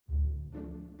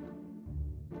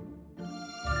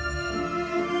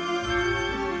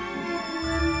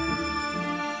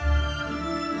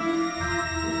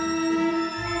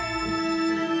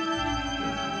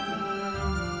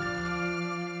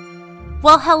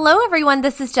Well, hello everyone.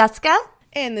 This is Jessica.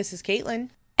 And this is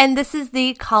Caitlin. And this is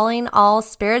the Calling All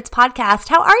Spirits podcast.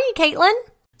 How are you, Caitlin?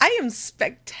 I am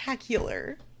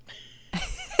spectacular.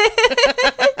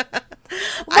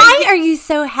 Why are you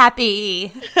so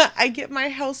happy? I get my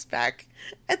house back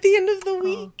at the end of the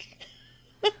week.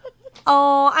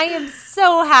 Oh, I am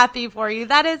so happy for you.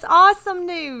 That is awesome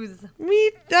news.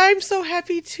 I'm so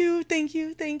happy too. Thank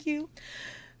you.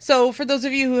 So, for those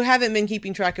of you who haven't been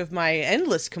keeping track of my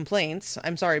endless complaints,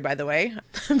 I'm sorry, by the way,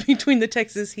 between the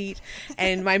Texas heat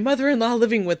and my mother-in-law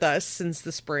living with us since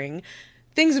the spring,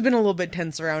 things have been a little bit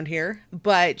tense around here,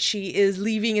 but she is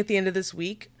leaving at the end of this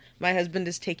week. My husband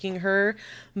is taking her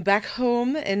back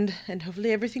home, and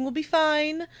hopefully everything will be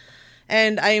fine.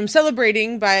 And I am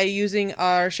celebrating by using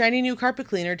our shiny new carpet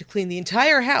cleaner to clean the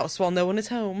entire house while no one is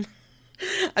home.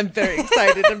 I'm very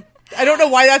excited. I don't know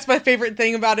why that's my favorite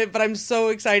thing about it, but I'm so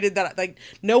excited that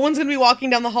no one's going to be walking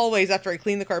down the hallways after I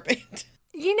clean the carpet.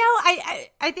 You know,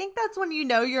 I think that's when you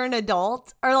know you're an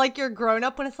adult or like you're grown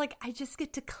up, when it's like, I just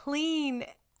get to clean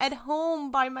at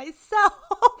home by myself.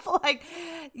 Like,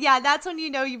 yeah, that's when you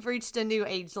know you've reached a new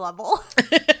age level.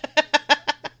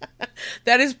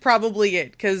 That is probably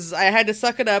it, because I had to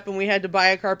suck it up and we had to buy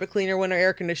a carpet cleaner when our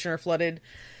air conditioner flooded.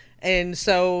 And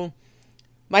so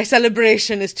my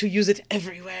celebration is to use it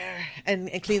everywhere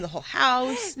and clean the whole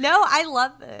house. No, I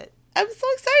love it. I'm so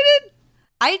excited.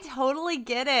 I totally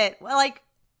get it. Like,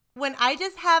 when I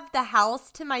just have the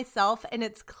house to myself and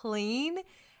it's clean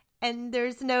and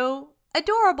there's no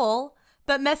adorable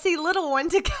but messy little one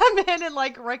to come in and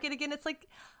like wreck it again, it's like,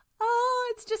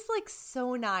 oh, it's just like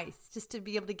so nice just to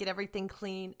be able to get everything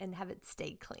clean and have it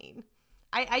stay clean.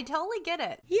 I totally get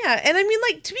it. Yeah, and I mean,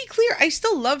 like, to be clear, I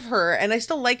still love her and I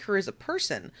still like her as a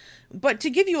person. But to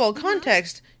give you all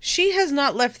context, she has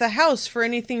not left the house for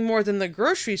anything more than the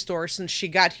grocery store since she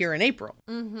got here in April.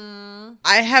 Mm-hmm.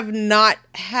 I have not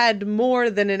had more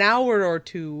than an hour or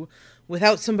two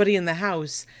without somebody in the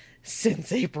house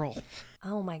since April.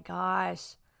 Oh my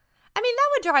gosh. I mean, that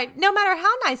would drive, no matter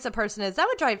how nice a person is, that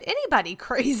would drive anybody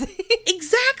crazy.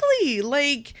 Exactly.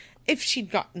 Like, if she'd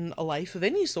gotten a life of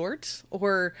any sort,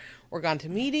 or gone to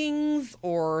meetings,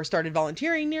 or started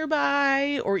volunteering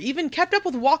nearby, or even kept up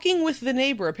with walking with the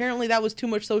neighbor. Apparently that was too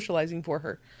much socializing for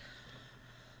her.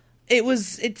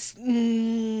 It's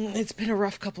been a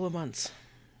rough couple of months.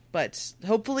 But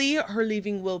hopefully her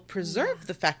leaving will preserve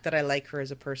the fact that I like her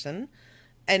as a person,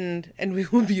 and we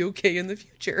will be okay in the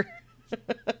future.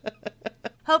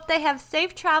 Hope they have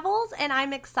safe travels, and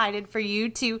I'm excited for you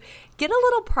to get a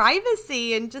little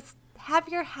privacy and just have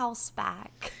your house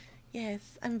back.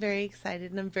 Yes, I'm very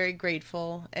excited and I'm very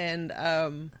grateful, and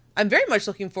I'm very much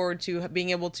looking forward to being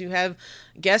able to have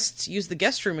guests use the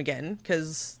guest room again,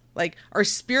 because like our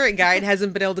spirit guide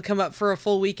hasn't been able to come up for a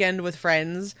full weekend with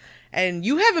friends, and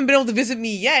you haven't been able to visit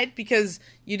me yet because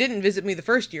you didn't visit me the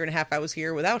first year and a half I was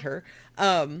here without her.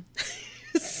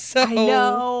 So I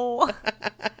know.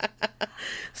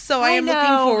 So I am looking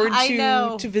forward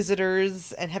to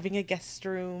visitors and having a guest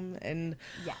room and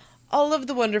all of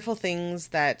the wonderful things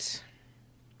that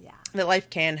life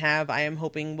can have. I am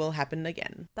hoping will happen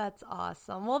again. That's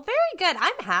awesome. Well, very good.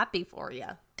 I'm happy for you.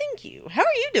 Thank you. How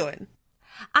are you doing?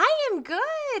 I am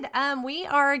good. We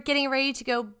are getting ready to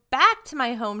go back to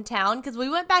my hometown because we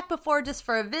went back before just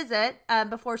for a visit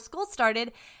before school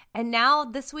started. And now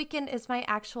this weekend is my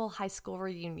actual high school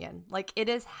reunion. Like, it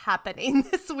is happening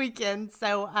this weekend.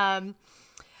 So I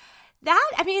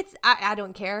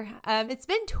don't care. It's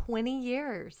been 20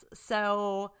 years.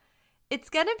 So it's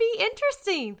going to be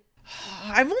interesting.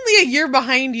 I'm only a year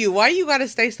behind you. Why you got to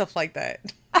say stuff like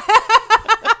that? I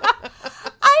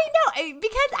know,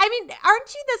 because,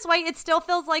 aren't you this way? It still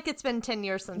feels like it's been 10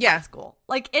 years since high school.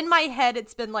 Like, in my head,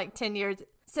 it's been like 10 years.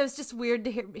 So it's just weird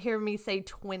to hear me say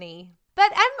 20. But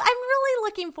I'm really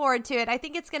looking forward to it. I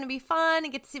think it's going to be fun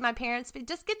and get to see my parents, but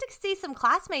just get to see some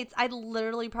classmates I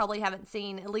literally probably haven't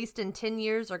seen at least in 10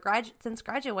 years or since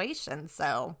graduation.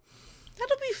 So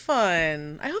that'll be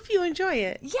fun. I hope you enjoy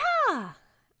it. Yeah,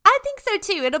 I think so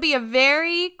too. It'll be a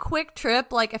very quick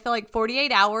trip. Like, I feel like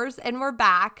 48 hours and we're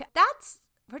back.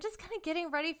 We're just kind of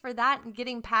getting ready for that and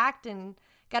getting packed and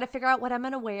got to figure out what I'm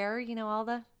going to wear. You know, all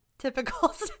the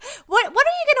typical. What are you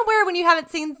going to wear when you haven't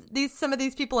seen some of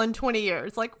these people in 20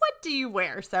 years? Like, what do you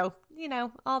wear? So, you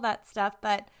know, all that stuff.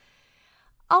 But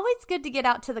always good to get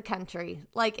out to the country,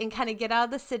 like, and kind of get out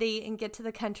of the city and get to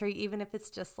the country, even if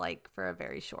it's just like for a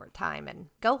very short time, and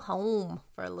go home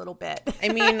for a little bit. I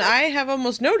mean, I have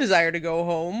almost no desire to go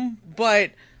home,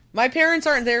 but my parents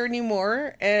aren't there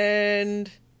anymore,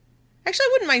 and actually, I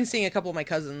wouldn't mind seeing a couple of my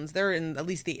cousins. They're in at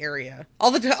least the area.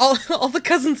 All the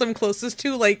cousins I'm closest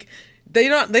to, like, They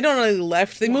don't really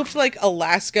left. They moved to like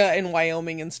Alaska and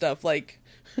Wyoming and stuff. Like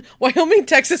Wyoming,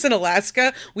 Texas, and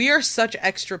Alaska. We are such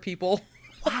extra people.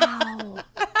 Wow.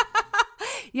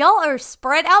 Y'all are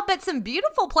spread out, but some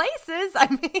beautiful places. I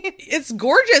mean, it's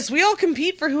gorgeous. We all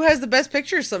compete for who has the best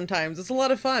pictures sometimes. It's a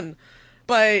lot of fun.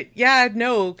 But yeah,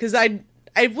 no, because I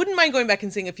wouldn't mind going back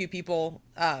and seeing a few people.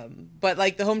 But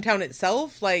like the hometown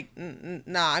itself, like,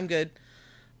 nah, I'm good.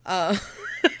 I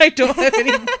don't have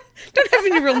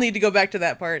any real need to go back to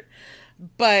that part.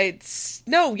 But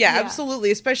no, yeah,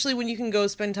 absolutely. Especially when you can go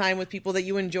spend time with people that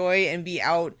you enjoy and be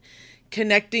out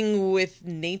connecting with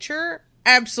nature.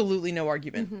 Absolutely no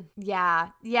argument. Mm-hmm.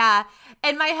 Yeah.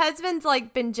 And my husband's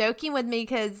like been joking with me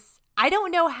because I don't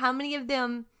know how many of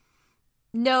them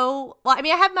know. Well, I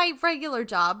mean, I have my regular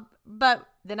job, but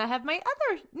then I have my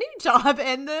other new job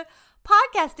and the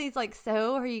podcast. He's like,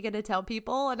 so are you going to tell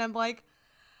people? And I'm like,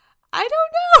 I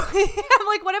don't know. I'm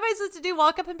like, what am I supposed to do?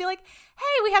 Walk up and be like,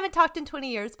 hey, we haven't talked in 20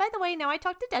 years. By the way, now I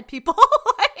talk to dead people.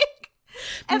 Like,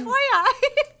 FYI.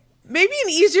 Maybe an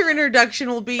easier introduction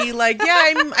will be like,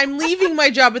 yeah, I'm leaving my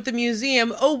job at the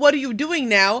museum. Oh, what are you doing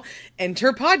now?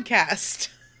 Enter podcast.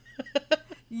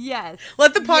 Yes.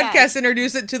 Let the podcast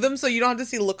introduce it to them so you don't have to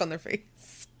see the look on their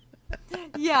face.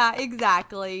 Yeah,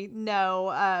 exactly. No,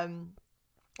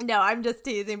 I'm just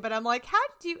teasing, but I'm like,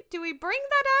 do we bring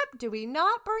that up? Do we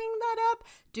not bring that up?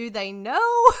 Do they know?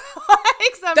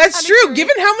 Like, that's true. Curious.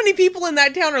 Given how many people in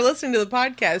that town are listening to the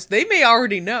podcast, they may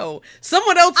already know.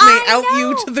 Someone else may out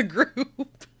you to the group.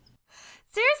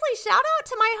 Seriously, shout out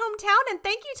to my hometown and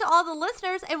thank you to all the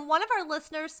listeners. And one of our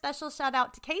listeners, special shout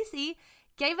out to Casey,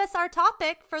 gave us our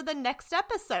topic for the next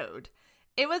episode.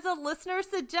 It was a listener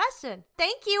suggestion.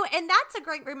 Thank you. And that's a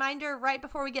great reminder right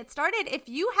before we get started. If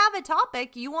you have a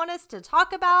topic you want us to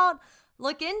talk about,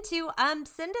 look into,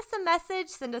 send us a message,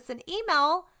 send us an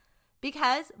email,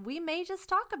 because we may just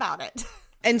talk about it.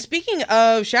 And speaking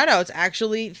of shout outs,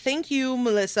 actually, thank you,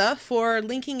 Melissa, for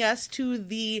linking us to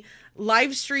the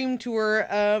live stream tour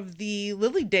of the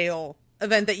Lilydale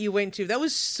event that you went to. That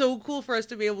was so cool for us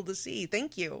to be able to see.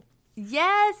 Thank you.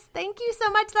 Yes, thank you so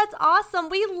much. That's awesome.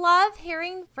 We love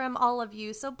hearing from all of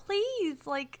you. So please,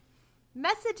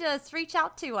 message us, reach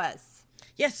out to us.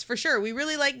 Yes, for sure. We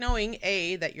really like knowing,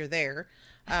 A, that you're there,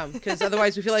 because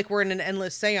otherwise we feel like we're in an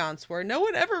endless seance where no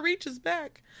one ever reaches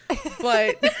back.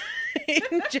 But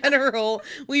in general,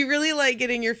 we really like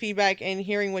getting your feedback and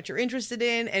hearing what you're interested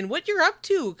in and what you're up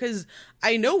to, because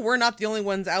I know we're not the only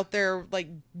ones out there,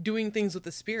 doing things with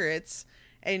the spirits.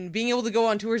 And being able to go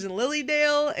on tours in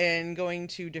Lilydale and going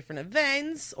to different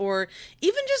events or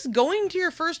even just going to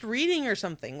your first reading or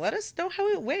something. Let us know how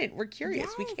it went. We're curious.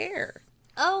 Yes. We care.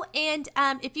 Oh, and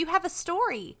if you have a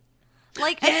story,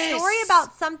 a story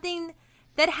about something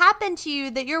that happened to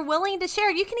you that you're willing to share,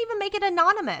 you can even make it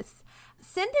anonymous.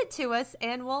 Send it to us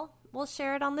and we'll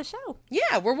share it on the show.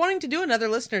 Yeah, we're wanting to do another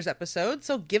listeners episode,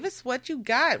 so give us what you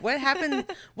got. What happened?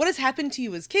 What has happened to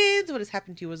you as kids? What has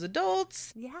happened to you as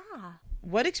adults? Yeah.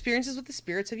 What experiences with the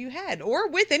spirits have you had? Or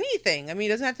with anything. I mean,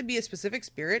 it doesn't have to be a specific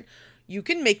spirit. You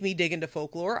can make me dig into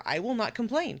folklore. I will not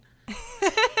complain.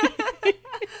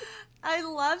 I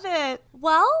love it.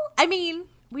 Well, I mean,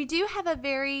 we do have a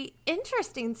very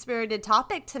interesting spirited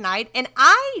topic tonight, and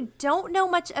I don't know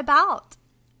much about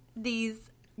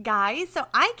these guys, so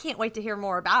I can't wait to hear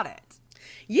more about it.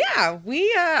 Yeah,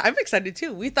 I'm excited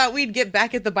too. We thought we'd get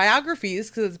back at the biographies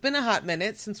because it's been a hot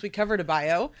minute since we covered a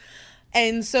bio.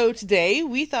 And so today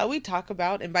we thought we'd talk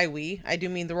about, and by we, I do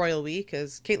mean the royal we,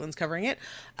 because Caitlin's covering it.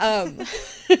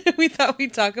 We thought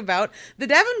we'd talk about the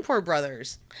Davenport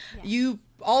Brothers. Yes. You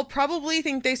all probably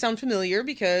think they sound familiar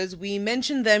because we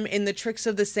mentioned them in the Tricks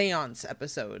of the Seance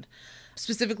episode,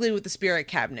 specifically with the Spirit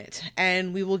Cabinet.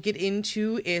 And we will get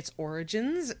into its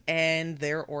origins and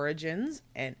their origins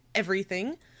and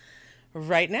everything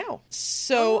right now.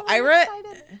 So Ira,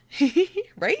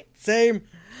 right? Same.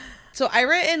 So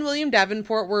Ira and William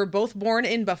Davenport were both born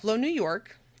in Buffalo, New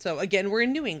York. So again, we're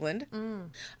in New England.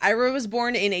 Ira was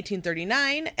born in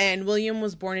 1839 and William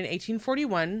was born in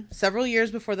 1841, several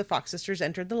years before the Fox sisters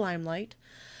entered the limelight.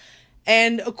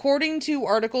 And according to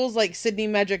articles like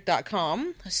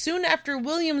SydneyMagic.com, soon after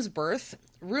William's birth,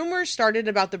 rumors started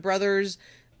about the brothers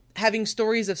having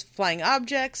stories of flying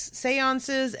objects,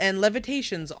 seances, and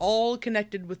levitations all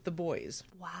connected with the boys.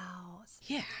 Wow.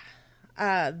 Yeah.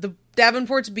 The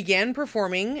Davenports began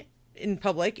performing in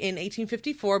public in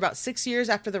 1854, about 6 years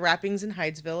after the rappings in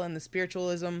Hydesville and the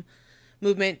spiritualism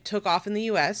movement took off in the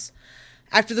U.S.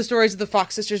 After the stories of the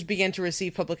Fox sisters began to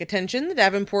receive public attention, the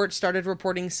Davenports started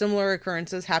reporting similar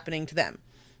occurrences happening to them.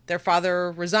 Their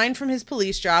father resigned from his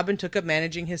police job and took up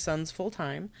managing his sons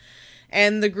full-time.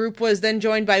 And the group was then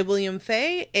joined by William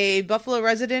Fay, a Buffalo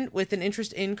resident with an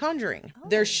interest in conjuring. Oh.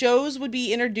 Their shows would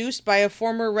be introduced by a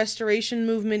former Restoration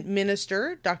Movement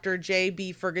minister, Dr.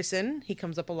 J.B. Ferguson. He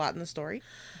comes up a lot in the story.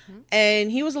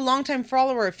 And he was a longtime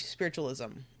follower of spiritualism,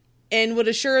 and would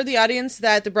assure the audience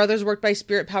that the brothers worked by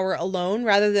spirit power alone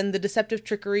rather than the deceptive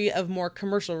trickery of more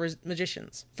commercial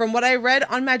magicians. From what I read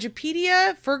on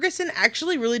Magipedia, Ferguson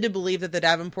actually really did believe that the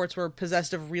Davenports were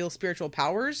possessed of real spiritual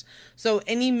powers, so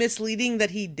any misleading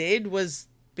that he did was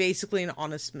basically an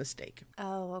honest mistake.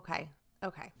 Oh, okay.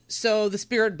 Okay. So the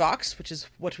Spirit Box, which is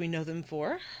what we know them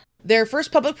for, their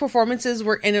first public performances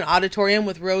were in an auditorium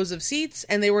with rows of seats,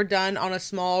 and they were done on a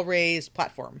small raised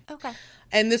platform. Okay.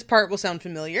 And this part will sound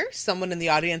familiar. Someone in the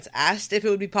audience asked if it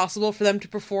would be possible for them to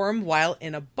perform while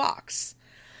in a box.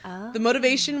 Oh. The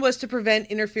motivation was to prevent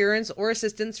interference or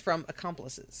assistance from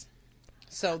accomplices.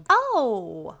 So,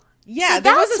 yeah, so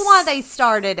that's why they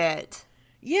started it.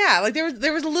 Yeah, like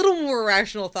there was a little more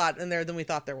rational thought in there than we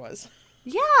thought there was.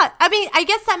 Yeah, I mean, I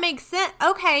guess that makes sense.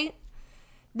 Okay,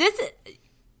 this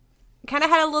kind of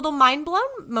had a little mind blown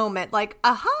moment. Like,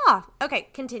 aha. Okay,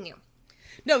 continue.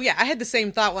 No, yeah, I had the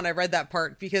same thought when I read that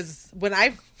part, because when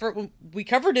we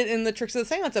covered it in the Tricks of the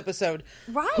Seance episode,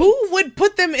 right? Who would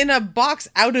put them in a box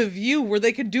out of view where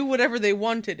they could do whatever they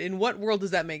wanted? In what world does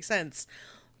that make sense?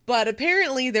 But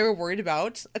apparently they were worried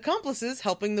about accomplices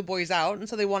helping the boys out, and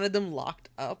so they wanted them locked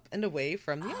up and away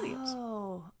from the audience.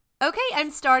 Oh, okay.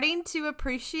 I'm starting to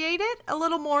appreciate it a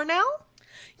little more now.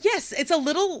 Yes, it's a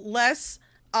little less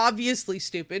obviously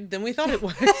stupid than we thought it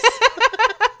was.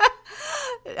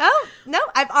 Oh, no,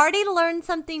 I've already learned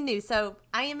something new, so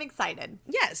I am excited.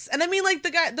 Yes, and I mean, like,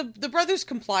 the brothers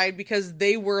complied because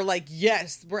they were like,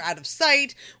 yes, we're out of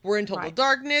sight, we're in total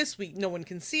darkness, no one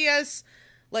can see us.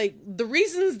 Like, the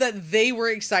reasons that they were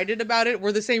excited about it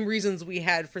were the same reasons we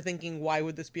had for thinking, why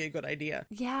would this be a good idea?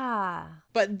 Yeah.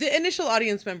 But the initial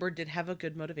audience member did have a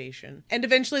good motivation. And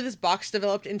eventually this box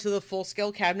developed into the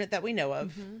full-scale cabinet that we know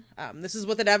of. This is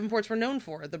what the Davenports were known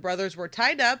for. The brothers were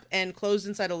tied up and closed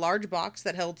inside a large box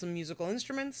that held some musical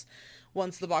instruments.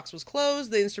 Once the box was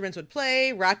closed, the instruments would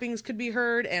play, rappings could be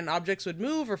heard, and objects would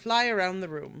move or fly around the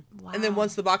room. Wow. And then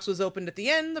once the box was opened at the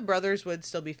end, the brothers would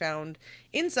still be found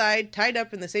inside, tied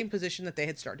up in the same position that they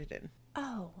had started in.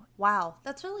 Oh, wow.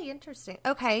 That's really interesting.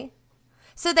 Okay.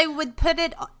 So they would put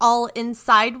it all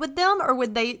inside with them, or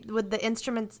would the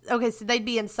instruments, okay, so they'd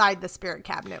be inside the spirit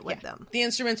cabinet with them. The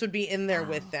instruments would be in there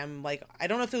with them. Like, I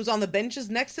don't know if it was on the benches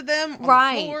next to them,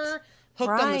 on the floor,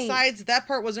 hooked on the sides. That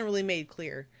part wasn't really made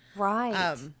clear.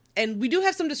 Right. And we do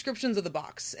have some descriptions of the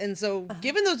box. And so,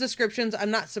 given those descriptions, I'm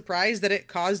not surprised that it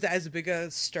caused as big a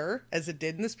stir as it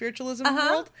did in the spiritualism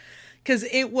world. Because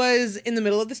it was in the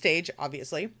middle of the stage,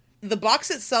 obviously. The box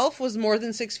itself was more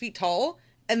than 6 feet tall.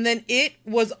 And then it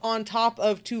was on top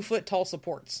of 2 foot tall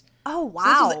supports. Oh,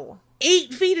 wow. So this was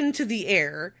 8 feet into the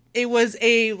air. It was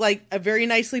a very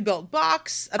nicely built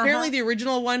box. Apparently the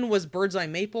original one was bird's eye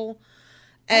maple.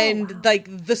 And,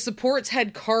 the supports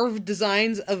had carved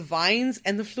designs of vines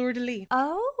and the fleur-de-lis.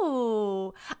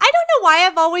 Oh. I don't know why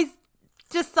I've always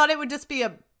just thought it would just be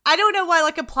I don't know why,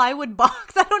 like a plywood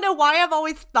box. I don't know why I've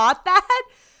always thought that.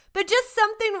 But just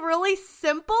something really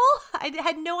simple. I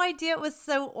had no idea it was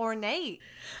so ornate.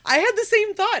 I had the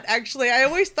same thought, actually. I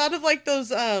always thought of, like, those,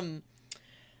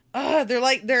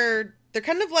 they're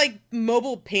kind of like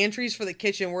mobile pantries for the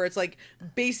kitchen, where it's like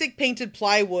basic painted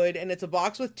plywood and it's a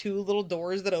box with 2 little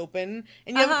doors that open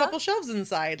and you have a couple shelves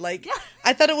inside. Like,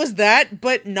 I thought it was that,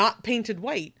 but not painted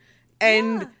white.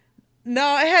 And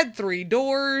no, it had 3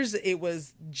 doors. It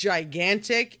was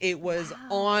gigantic. It was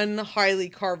on highly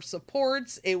carved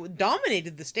supports. It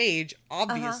dominated the stage,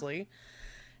 obviously.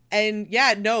 And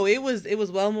yeah, no, it was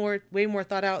way more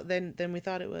thought out than we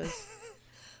thought it was.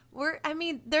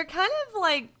 They're kind of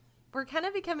like, we're kind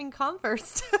of becoming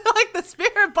Converse, like the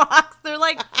spirit box. They're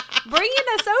like bringing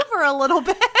us over a little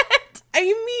bit. I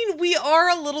mean, we are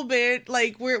a little bit,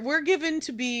 like, we're given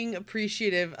to being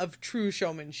appreciative of true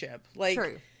showmanship. Like,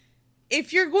 True.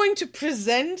 If you're going to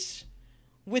present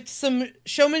with some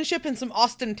showmanship and some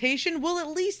ostentation, we'll at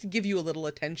least give you a little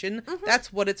attention.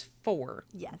 That's what it's for.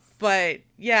 Yes. But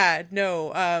yeah,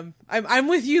 no, I'm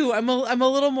with you. I'm a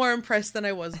little more impressed than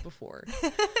I was before.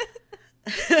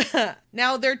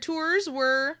 Now, their tours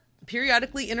were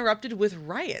periodically interrupted with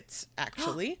riots,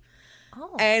 actually.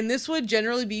 And this would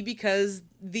generally be because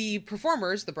the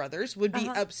performers, the brothers, would be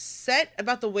upset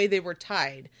about the way they were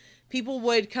tied. People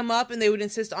would come up and they would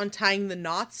insist on tying the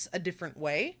knots a different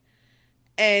way.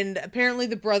 And apparently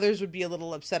the brothers would be a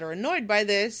little upset or annoyed by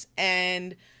this.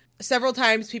 And several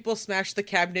times people smashed the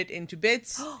cabinet into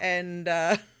bits. And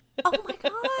oh my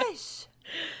gosh.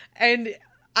 And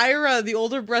Ira, the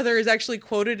older brother, is actually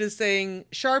quoted as saying,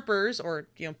 "Sharpers, or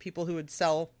people who would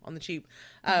sell on the cheap,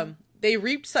 they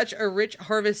reaped such a rich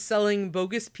harvest selling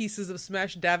bogus pieces of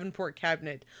smashed Davenport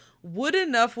cabinet. Wood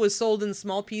enough was sold in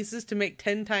small pieces to make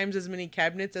 10 times as many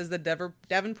cabinets as the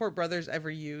Davenport brothers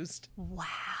ever used." Wow.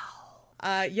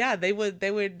 Yeah, they would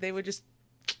just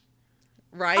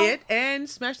riot and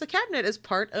smash the cabinet as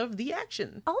part of the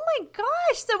action. Oh my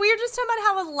gosh. So we were just talking about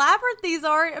how elaborate these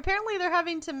are. Apparently they're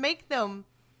having to make them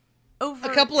over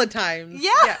a couple of times.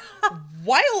 Yeah.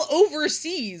 While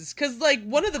overseas, because like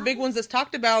one of the big ones that's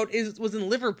talked about was in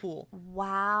Liverpool.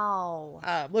 Wow.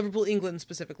 Liverpool, England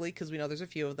specifically, because we know there's a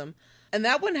few of them. And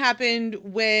that one happened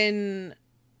when...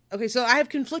 Okay, so I have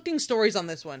conflicting stories on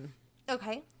this one.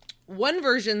 Okay. One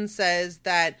version says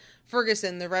that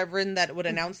Ferguson, the reverend that would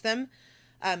announce them,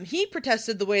 he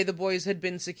protested the way the boys had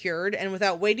been secured, and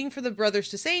without waiting for the brothers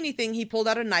to say anything, he pulled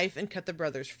out a knife and cut the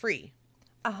brothers free.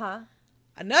 Uh-huh.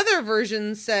 Another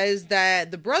version says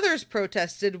that the brothers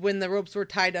protested when the ropes were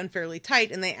tied unfairly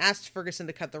tight, and they asked Ferguson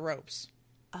to cut the ropes.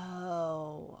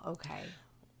 Oh, okay.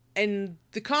 And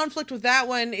the conflict with that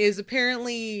one is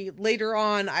apparently later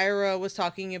on, Ira was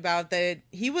talking about that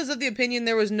he was of the opinion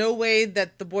there was no way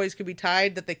that the boys could be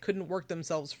tied, that they couldn't work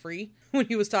themselves free when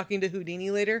he was talking to Houdini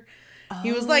later.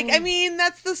 He was like, I mean,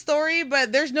 that's the story,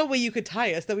 but there's no way you could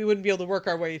tie us that we wouldn't be able to work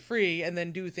our way free and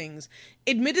then do things.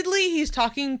 Admittedly, he's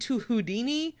talking to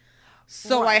Houdini,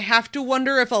 so I have to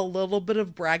wonder if a little bit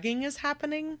of bragging is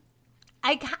happening.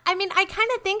 I mean, I kind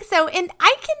of think so. And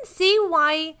I can see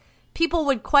why people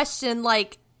would question,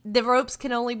 like, the ropes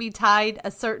can only be tied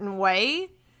a certain way.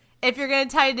 If you're going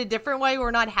to tie it a different way,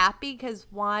 we're not happy, because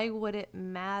why would it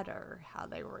matter how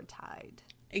they were tied?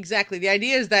 Exactly. The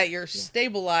idea is that you're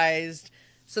stabilized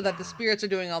so that the spirits are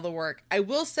doing all the work. I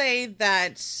will say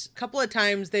that a couple of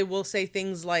times they will say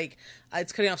things like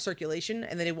it's cutting off circulation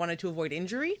and that they wanted to avoid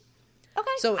injury.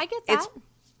 Okay, so I get that. It's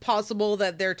possible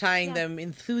that they're tying them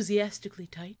enthusiastically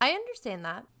tight. I understand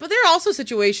that. But there are also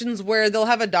situations where they'll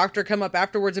have a doctor come up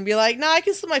afterwards and be like, "Nah, I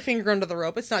can slip my finger under the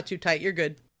rope. It's not too tight. You're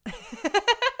good."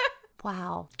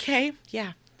 Wow. Okay.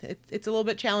 Yeah. It's a little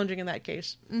bit challenging in that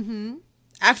case. Mm-hmm.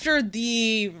 After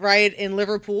the riot in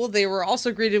Liverpool, they were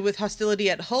also greeted with hostility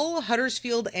at Hull,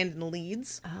 Huddersfield, and in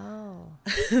Leeds. Oh.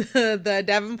 The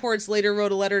Davenports later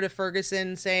wrote a letter to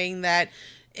Ferguson saying that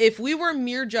if we were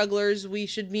mere jugglers, we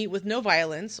should meet with no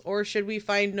violence, or should we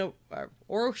find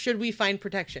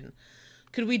protection?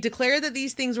 Could we declare that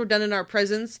these things were done in our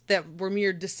presence, that were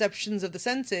mere deceptions of the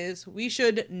senses, we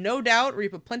should no doubt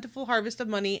reap a plentiful harvest of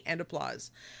money and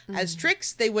applause. As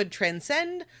tricks, they would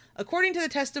transcend, according to the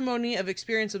testimony of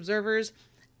experienced observers,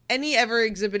 any ever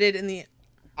exhibited in the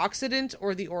Occident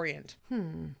or the Orient.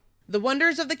 The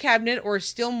wonders of the cabinet, or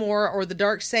still more, or the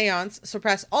dark seance,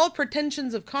 surpass all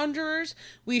pretensions of conjurers.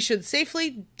 We should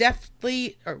safely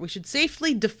defy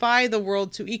the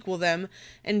world to equal them,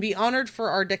 and be honored for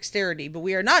our dexterity. But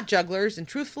we are not jugglers, and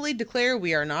truthfully declare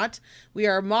we are not. We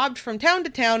are mobbed from town to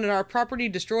town, and our property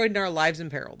destroyed, and our lives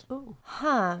imperiled. Ooh.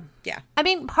 Huh. Yeah. I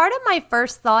mean, part of my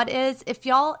first thought is if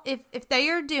they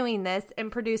are doing this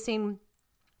and producing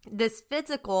this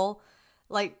physical,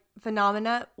 like,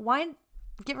 phenomena, why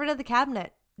get rid of the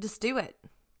cabinet? Just do it.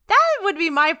 That would be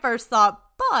my first thought.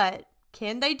 But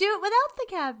can they do it without the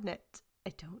cabinet?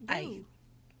 I don't know.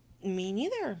 Me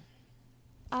neither.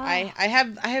 I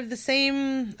have the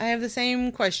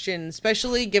same question,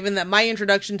 especially given that my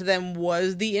introduction to them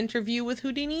was the interview with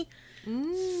Houdini.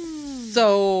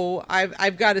 So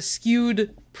I've got a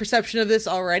skewed perception of this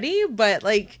already, but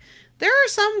like there are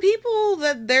some people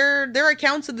that their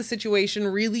accounts of the situation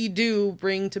really do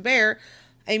bring to bear.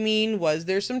 I mean, was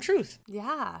there some truth?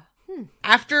 Yeah.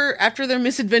 After their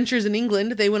misadventures in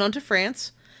England, they went on to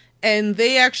France, and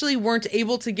they actually weren't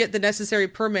able to get the necessary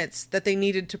permits that they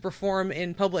needed to perform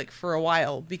in public for a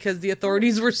while because the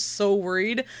authorities were so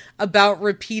worried about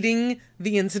repeating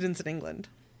the incidents in England.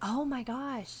 Oh my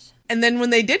gosh. And then when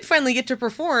they did finally get to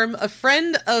perform, a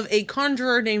friend of a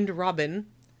conjurer named Robin,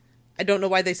 I don't know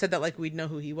why they said that like we'd know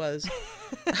who he was.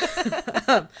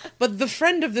 But the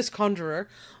friend of this conjurer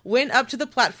went up to the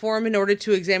platform in order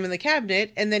to examine the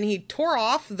cabinet, and then he tore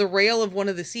off the rail of one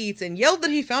of the seats and yelled that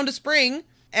he found a spring.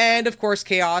 And of course,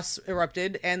 chaos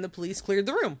erupted and the police cleared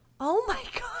the room. Oh my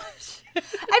gosh.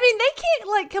 I mean, they can't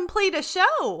like complete a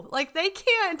show. Like they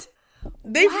can't.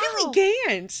 They really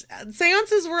can't.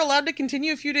 Seances were allowed to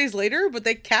continue a few days later, but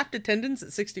they capped attendance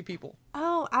at 60 people.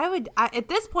 Oh, at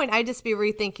this point, I'd just be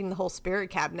rethinking the whole spirit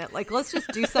cabinet. Like, let's just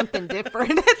do something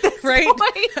different at this point.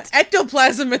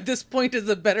 Ectoplasm at this point is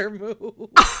a better move.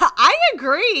 I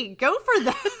agree. Go for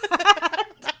that.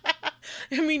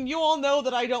 I mean, you all know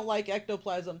that I don't like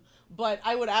ectoplasm, but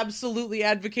I would absolutely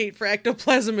advocate for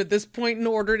ectoplasm at this point in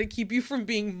order to keep you from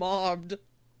being mobbed.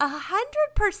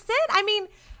 100%. I mean,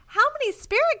 how many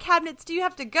spirit cabinets do you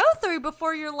have to go through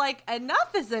before you're like,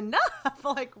 enough is enough?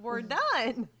 Like, we're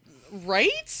done.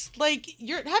 Right? Like,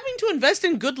 you're having to invest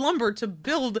in good lumber to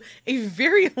build a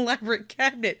very elaborate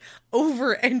cabinet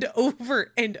over and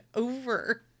over and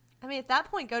over. I mean, at that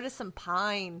point, go to some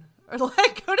pine or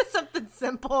like go to something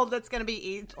simple that's going to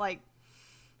be like,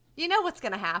 you know what's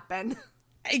going to happen.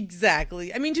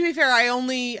 Exactly. I mean, to be fair, I've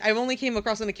only came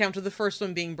across an account of the first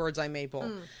one being bird's eye maple.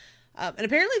 And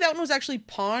apparently that one was actually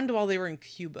pawned while they were in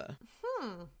Cuba.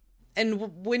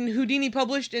 And when Houdini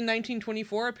published in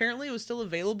 1924, apparently it was still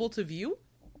available to view.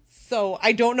 So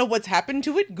I don't know what's happened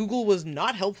to it. Google was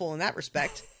not helpful in that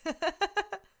respect.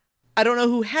 I don't know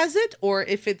who has it or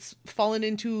if it's fallen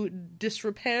into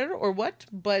disrepair or what,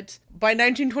 but by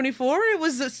 1924, it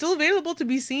was still available to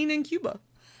be seen in Cuba.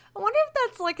 I wonder if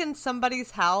that's like in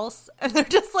somebody's house and they're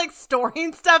just like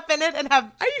storing stuff in it and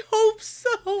I hope so.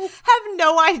 Have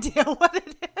no idea what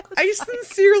it is. I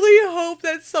sincerely hope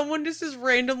that someone just is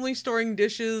randomly storing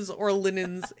dishes or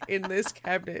linens in this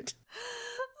cabinet.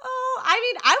 Oh, I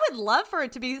mean, I would love for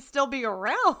it to still be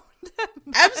around.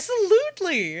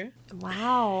 Absolutely.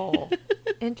 Wow.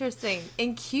 Interesting.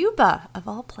 In Cuba, of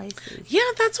all places. Yeah,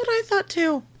 that's what I thought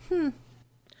too.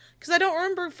 Because I don't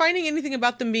remember finding anything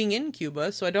about them being in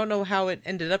Cuba, so I don't know how it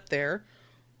ended up there.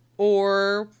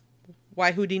 Or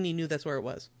why Houdini knew that's where it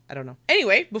was. I don't know.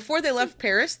 Anyway, before they left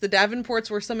Paris, the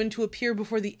Davenports were summoned to appear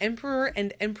before the Emperor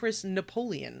and Empress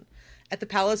Napoleon at the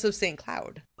Palace of St.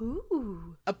 Cloud.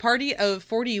 Ooh. A party of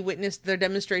 40 witnessed their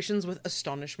demonstrations with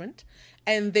astonishment,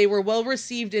 and they were well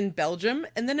received in Belgium,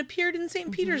 and then appeared in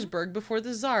St. Petersburg before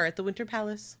the Tsar at the Winter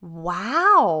Palace.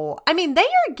 Wow. I mean, they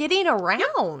are getting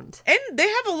around. And they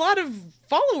have a lot of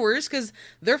followers, because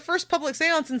their first public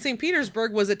seance in St.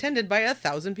 Petersburg was attended by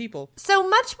 1,000 people. So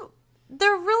much,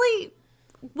 they're really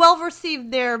well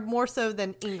received there more so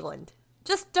than England.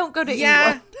 Just don't go to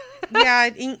England. Yeah,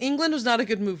 England was not a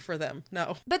good move for them.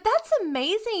 No. But that's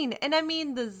amazing. And I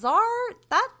mean, the Tsar,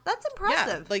 that's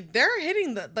impressive. Yeah, like they're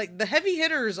hitting the heavy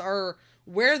hitters are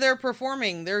where they're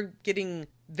performing. They're getting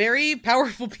very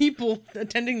powerful people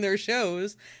attending their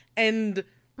shows, and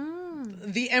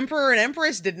the Emperor and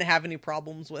Empress didn't have any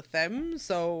problems with them.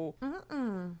 So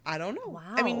I don't know. Wow.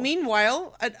 I mean,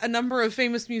 meanwhile, a number of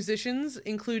famous musicians,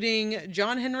 including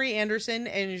John Henry Anderson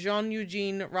and Jean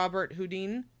Eugene Robert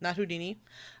Houdin, not Houdini,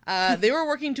 they were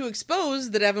working to expose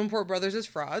the Davenport Brothers as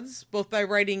frauds, both by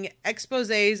writing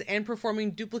exposés and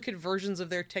performing duplicate versions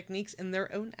of their techniques in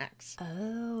their own acts.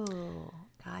 Oh,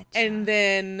 gotcha. And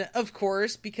then, of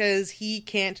course, because he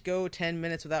can't go 10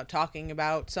 minutes without talking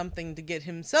about something to get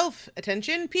himself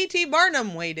attention, P.T.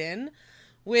 Barnum weighed in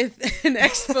with an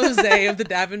expose of the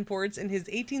Davenports in his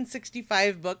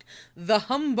 1865 book, The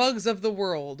Humbugs of the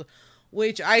World,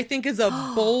 which I think is a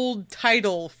bold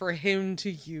title for him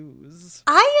to use.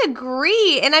 I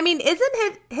agree. And I mean, isn't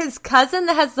it his cousin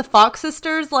that has the Fox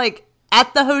sisters, like,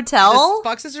 at the hotel? The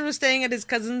Fox sister was staying at his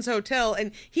cousin's hotel,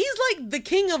 and he's like the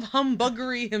king of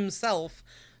humbuggery himself.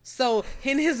 So,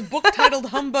 in his book titled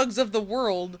Humbugs of the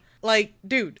World, like,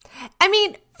 dude. I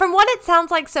mean, from what it sounds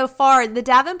like so far, the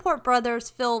Davenport brothers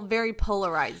feel very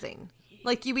polarizing.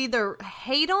 Like, you either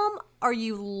hate them or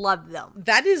you love them.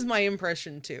 That is my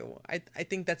impression, too. I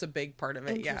think that's a big part of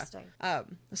it, Interesting. yeah.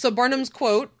 So Barnum's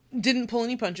quote didn't pull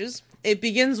any punches. It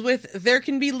begins with, "There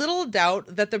can be little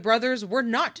doubt that the brothers were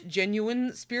not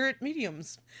genuine spirit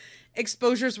mediums.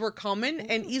 Exposures were common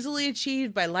and easily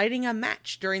achieved by lighting a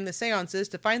match during the seances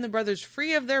to find the brothers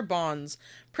free of their bonds,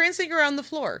 prancing around the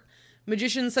floor.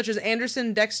 Magicians such as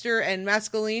Anderson, Dexter, and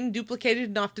Maskelyne duplicated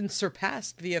and often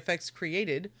surpassed the effects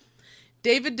created.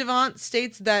 David Devant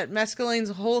states that Maskelyne's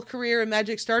whole career in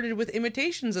magic started with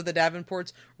imitations of the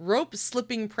Davenports'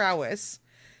 rope-slipping prowess,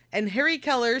 and Harry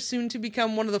Keller, soon to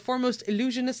become one of the foremost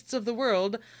illusionists of the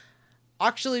world,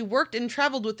 actually worked and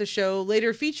traveled with the show,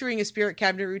 later featuring a spirit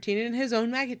cabinet routine in his own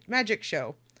magic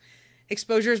show.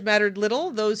 Exposures mattered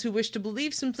little. Those who wished to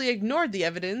believe simply ignored the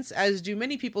evidence, as do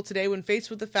many people today when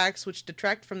faced with the facts which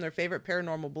detract from their favorite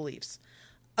paranormal beliefs."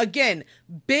 Again,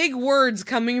 big words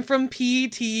coming from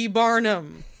P.T.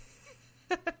 Barnum.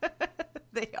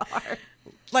 They are.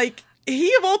 Like,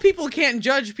 he of all people can't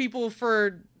judge people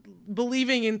for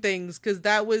believing in things, because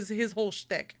that was his whole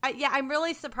shtick. I'm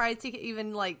really surprised he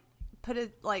even, like, put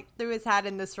it, like, threw his hat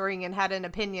in this ring and had an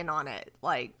opinion on it.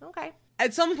 Like, okay.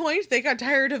 At some point, they got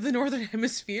tired of the Northern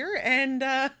Hemisphere, and,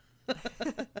 I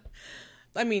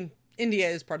mean, India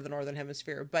is part of the Northern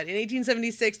Hemisphere, but in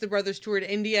 1876, the brothers toured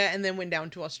India and then went down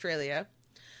to Australia.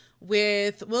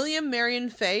 with William Marion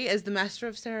Fay as the master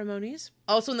of ceremonies.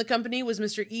 Also in the company was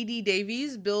Mr. E.D.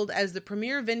 Davies, billed as the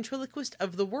premier ventriloquist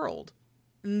of the world.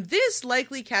 This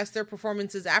likely cast their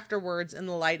performances afterwards in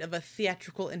the light of a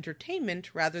theatrical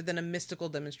entertainment rather than a mystical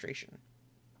demonstration.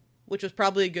 Which was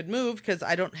probably a good move, because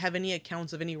I don't have any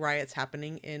accounts of any riots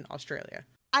happening in Australia.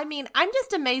 I mean, I'm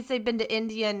just amazed they've been to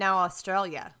India and now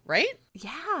Australia. Right?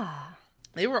 Yeah.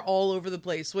 They were all over the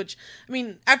place, which, I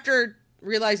mean, after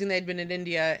realizing they'd been in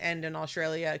India and in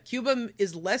Australia, Cuba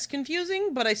is less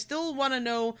confusing, but I still want to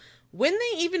know when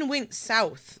they even went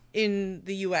south in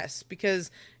the U.S.,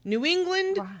 because New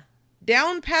England,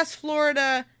 down past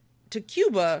Florida to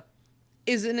Cuba,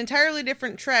 is an entirely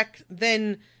different trek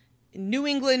than New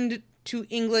England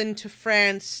to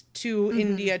France to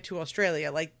India to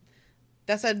Australia. Like,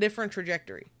 that's a different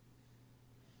trajectory.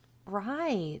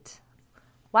 Right.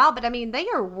 Wow, but I mean, they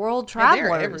are world travelers.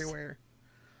 Yeah, they're everywhere.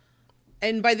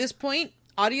 And by this point,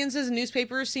 audiences and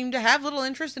newspapers seemed to have little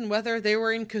interest in whether they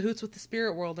were in cahoots with the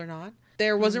spirit world or not.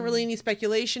 There wasn't really any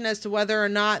speculation as to whether or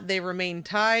not they remained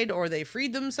tied or they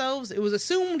freed themselves. It was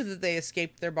assumed that they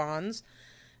escaped their bonds.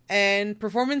 And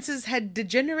performances had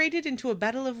degenerated into a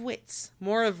battle of wits,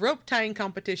 more of rope tying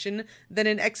competition than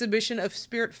an exhibition of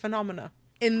spirit phenomena.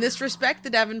 In this respect, the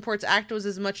Davenport's act was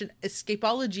as much an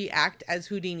escapology act as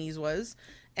Houdini's was.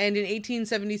 And in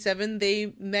 1877,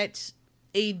 they met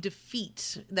a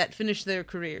defeat that finished their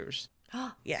careers.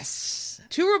 Yes.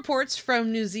 2 reports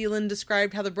from New Zealand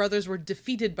described how the brothers were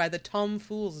defeated by the Tom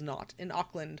Fool's Knot in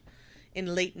Auckland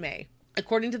in late May.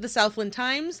 According to the Southland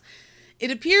Times, it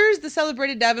appears the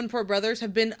celebrated Davenport brothers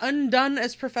have been undone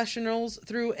as professionals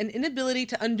through an inability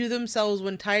to undo themselves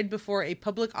when tied before a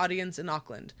public audience in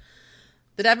Auckland.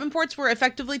 The Davenports were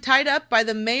effectively tied up by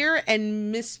the mayor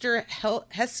and Mr.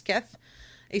 Hesketh,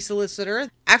 a solicitor.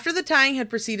 After the tying had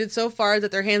proceeded so far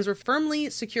that their hands were firmly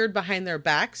secured behind their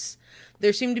backs,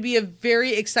 there seemed to be a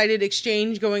very excited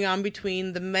exchange going on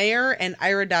between the mayor and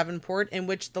Ira Davenport, in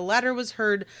which the latter was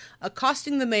heard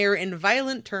accosting the mayor in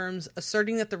violent terms,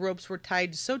 asserting that the ropes were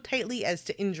tied so tightly as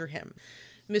to injure him.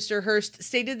 Mr. Hurst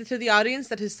stated to the audience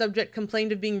that his subject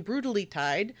complained of being brutally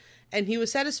tied, and he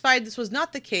was satisfied this was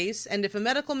not the case, and if a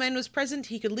medical man was present,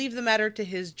 he could leave the matter to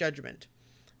his judgment.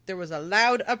 There was a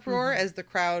loud uproar as the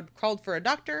crowd called for a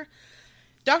doctor.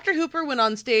 Dr. Hooper went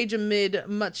on stage amid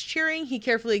much cheering. He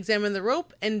carefully examined the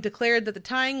rope and declared that the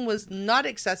tying was not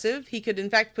excessive. He could in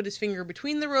fact put his finger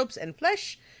between the ropes and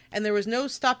flesh, and there was no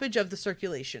stoppage of the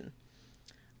circulation.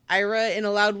 Ira, in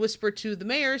a loud whisper to the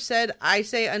mayor, said, "I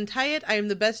say untie it. I am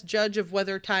the best judge of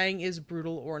whether tying is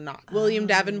brutal or not." William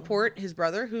Davenport, his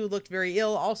brother, who looked very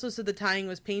ill, also said the tying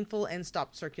was painful and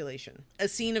stopped circulation. A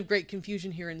scene of great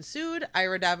confusion here ensued,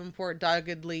 Ira Davenport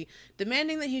doggedly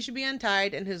demanding that he should be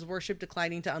untied and his worship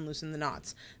declining to unloosen the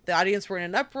knots. The audience were in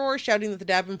an uproar, shouting that the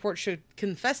Davenports should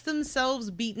confess themselves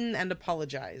beaten and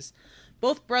apologize.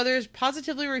 Both brothers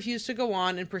positively refused to go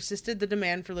on and persisted the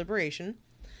demand for liberation.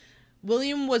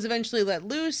 William was eventually let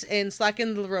loose and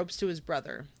slackened the ropes to his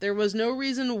brother. There was no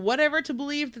reason whatever to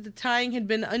believe that the tying had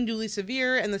been unduly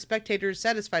severe, and the spectators,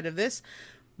 satisfied of this,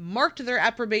 marked their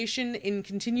approbation in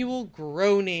continual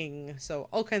groaning. So,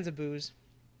 all kinds of boos.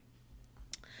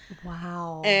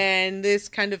 Wow. And this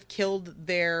kind of killed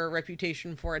their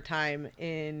reputation for a time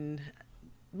in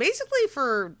basically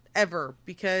forever,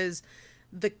 because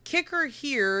the kicker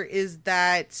here is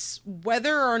that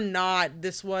whether or not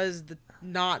this was the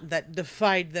knot that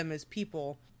defied them as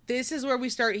people, this is where we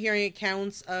start hearing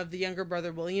accounts of the younger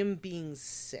brother William being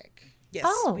sick. Yes,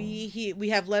 we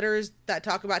have letters that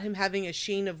talk about him having a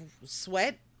sheen of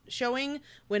sweat showing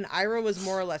when Ira was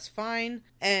more or less fine.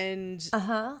 And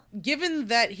given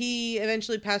that he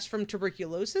eventually passed from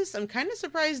tuberculosis, I'm kind of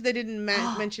surprised they didn't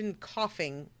mention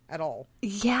coughing at all.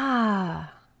 Yeah.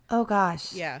 Oh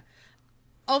gosh. Yeah.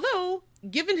 Although,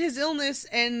 given his illness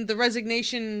and the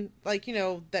resignation,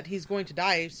 that he's going to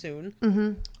die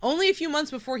soon, only a few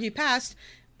months before he passed,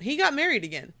 he got married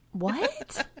again.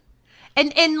 What?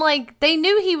 and they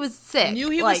knew he was sick.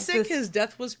 His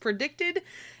death was predicted,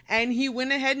 and he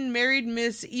went ahead and married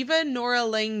Miss Eva Nora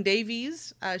Lang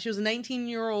Davies. She was a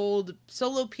 19-year-old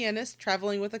solo pianist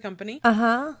traveling with a company.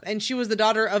 And she was the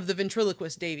daughter of the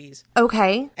ventriloquist Davies.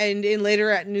 Okay. And in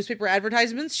later newspaper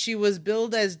advertisements, she was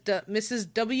billed as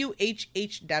Mrs.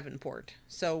 W.H.H. Davenport.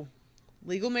 So,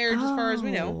 legal marriage as far as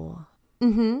we know.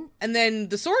 Mm-hmm. And then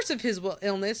the source of his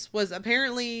illness was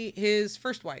apparently his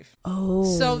first wife.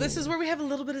 Oh. So this is where we have a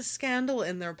little bit of scandal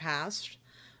in their past.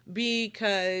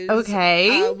 Because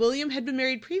William had been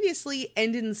married previously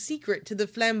and in secret to the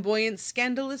flamboyant,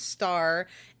 scandalous star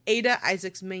Ada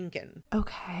Isaacs Menken.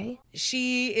 Okay.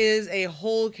 She is a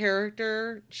whole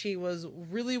character. She was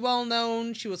really well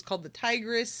known. She was called the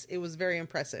Tigress. It was very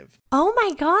impressive. Oh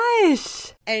my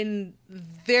gosh. And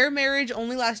their marriage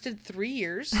only lasted 3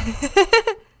 years.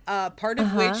 Part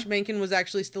of which Menken was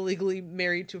actually still legally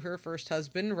married to her first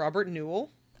husband, Robert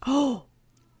Newell. Oh.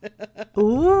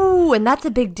 Ooh, and that's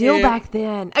a big deal back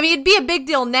then. I mean, it'd be a big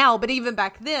deal now, but even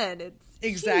back then, it's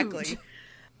exactly huge.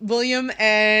 William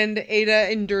and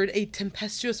Ada endured a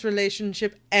tempestuous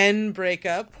relationship and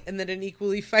breakup, and then an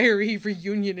equally fiery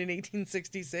reunion in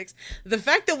 1866. The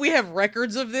fact that we have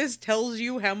records of this tells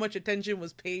you how much attention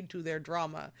was paid to their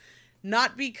drama.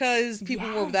 Not because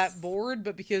people were that bored,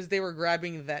 but because they were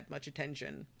grabbing that much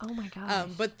attention. Oh my gosh.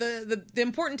 But the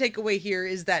important takeaway here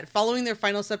is that following their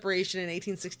final separation in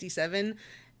 1867,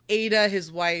 Ada,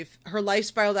 his wife, her life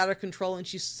spiraled out of control and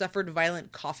she suffered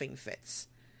violent coughing fits.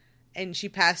 And she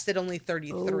passed at only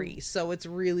 33. Oh. So it's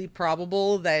really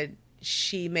probable that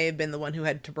she may have been the one who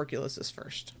had tuberculosis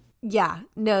first. Yeah.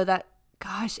 No,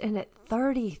 gosh, and at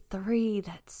 33,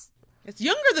 it's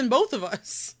younger than both of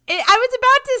us. I was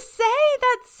about to say,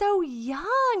 that's so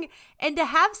young. And to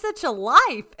have such a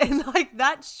life in like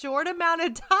that short amount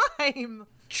of time.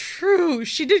 True.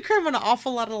 She did cram an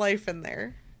awful lot of life in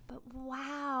there. But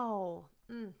wow.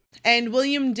 And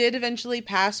William did eventually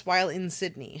pass while in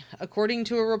Sydney. According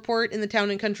to a report in the Town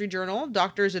and Country Journal,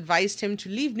 doctors advised him to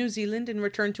leave New Zealand and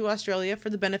return to Australia for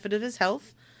the benefit of his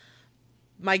health.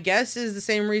 My guess is the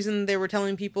same reason they were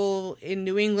telling people in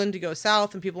New England to go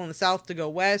south and people in the south to go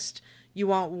west. You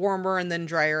want warmer and then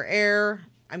drier air.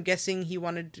 I'm guessing he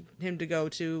wanted him to go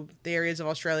to the areas of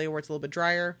Australia where it's a little bit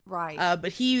drier. Right.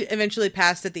 But he eventually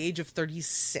passed at the age of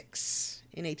 36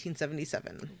 in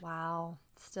 1877. Wow.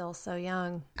 Still so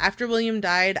young. After William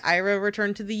died, Ira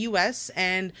returned to the U.S.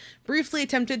 and briefly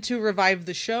attempted to revive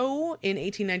the show in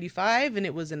 1895, and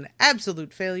it was an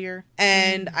absolute failure.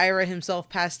 And Ira himself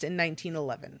passed in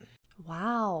 1911.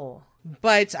 Wow.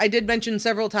 But I did mention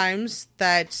several times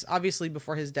that, obviously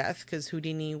before his death, because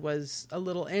Houdini was a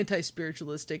little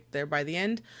anti-spiritualistic there by the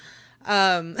end.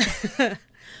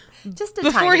 Just a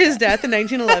before his death in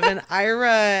 1911,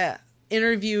 Ira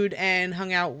interviewed and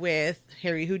hung out with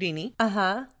Harry Houdini.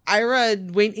 Ira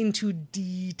went into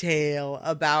detail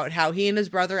about how he and his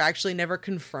brother actually never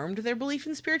confirmed their belief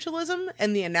in spiritualism,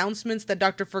 and the announcements that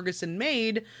Dr. Ferguson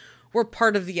made were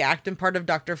part of the act and part of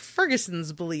Dr.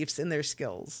 Ferguson's beliefs in their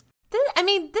skills.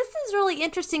 This is really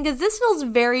interesting because this feels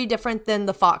very different than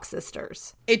the Fox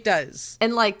sisters. It does.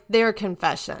 And like their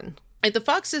confession. Like the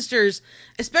Fox sisters,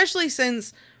 especially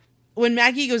since when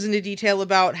Maggie goes into detail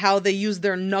about how they use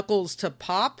their knuckles to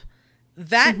pop,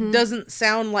 that doesn't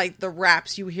sound like the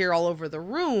raps you hear all over the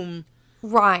room.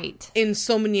 Right. In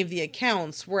so many of the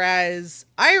accounts. Whereas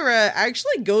Ira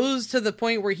actually goes to the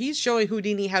point where he's showing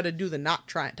Houdini how to do the knot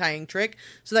tying trick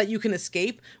so that you can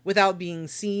escape without being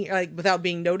seen, like without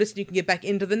being noticed. You can get back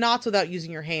into the knots without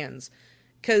using your hands.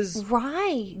 Because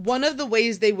one of the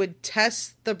ways they would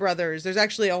test the brothers, there's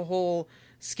actually a whole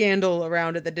scandal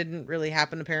around it that didn't really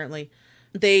happen apparently.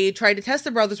 They tried to test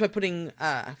the brothers by putting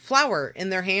flour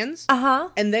in their hands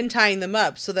and then tying them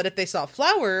up so that if they saw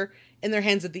flour in their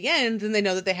hands at the end, then they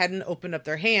know that they hadn't opened up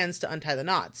their hands to untie the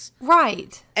knots.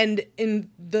 Right. And in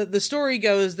the story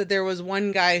goes that there was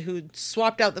one guy who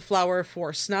swapped out the flour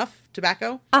for snuff,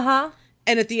 tobacco.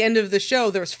 And at the end of the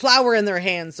show, there was flour in their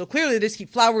hands. So clearly they just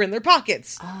keep flour in their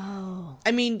pockets. Oh.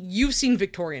 I mean, you've seen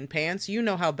Victorian pants. You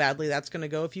know how badly that's going to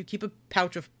go. If you keep a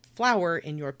pouch of flour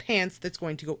in your pants, that's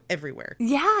going to go everywhere.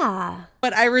 Yeah.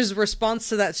 But Ira's response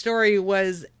to that story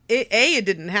was, A, it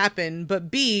didn't happen,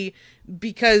 but B,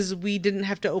 because we didn't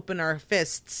have to open our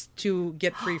fists to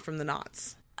get free from the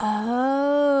knots.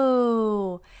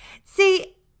 Oh.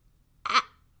 See,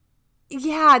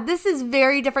 yeah, this is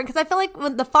very different because I feel like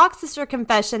with the Fox sister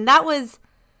confession, that was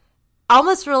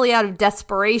almost really out of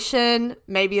desperation,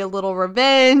 maybe a little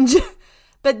revenge.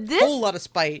 But this whole lot of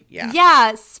spite, yeah.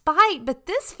 Yeah, spite. But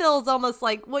this feels almost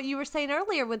like what you were saying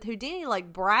earlier with Houdini,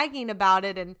 like bragging about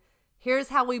it and here's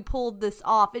how we pulled this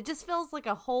off. It just feels like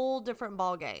a whole different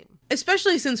ballgame.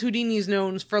 Especially since Houdini's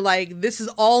known for like, this is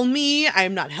all me. I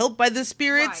am not helped by the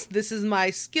spirits. Right. This is my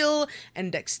skill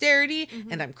and dexterity,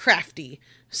 and I'm crafty.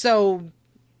 So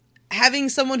having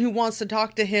someone who wants to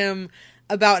talk to him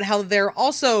about how they're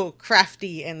also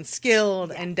crafty and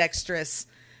skilled and dexterous,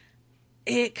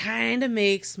 it kind of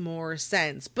makes more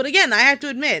sense. But again, I have to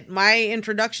admit, my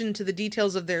introduction to the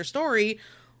details of their story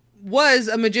was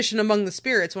A Magician Among the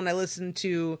Spirits when I listened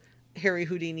to Harry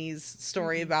Houdini's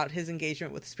story about his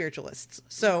engagement with spiritualists.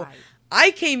 So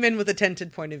I came in with a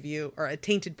tainted point of view,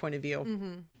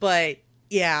 but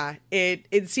Yeah,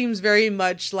 it seems very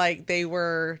much like they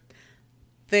were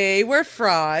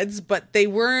frauds, but they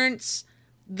weren't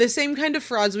the same kind of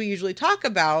frauds we usually talk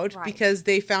about, Right. because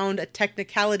they found a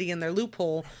technicality in their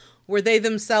loophole where they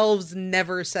themselves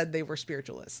never said they were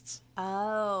spiritualists.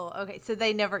 Oh, okay. So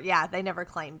they never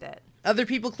claimed it. Other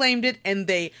people claimed it, and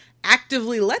they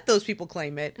actively let those people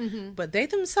claim it, but they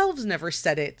themselves never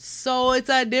said it. So it's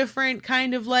a different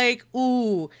kind of like,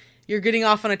 ooh, you're getting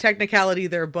off on a technicality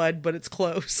there, bud, but it's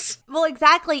close. Well,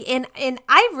 exactly. And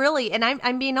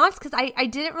I'm being honest, because I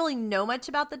didn't really know much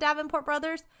about the Davenport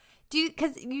brothers.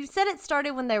 Because you said it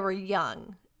started when they were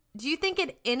young. Do you think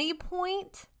at any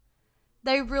point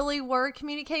they really were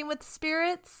communicating with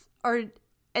spirits, and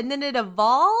then it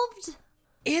evolved?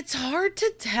 It's hard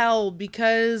to tell,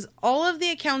 because all of the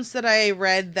accounts that I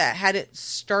read that had it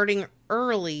starting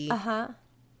early,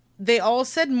 they all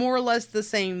said more or less the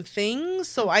same thing.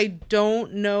 So I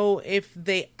don't know if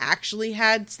they actually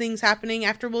had things happening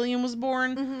after William was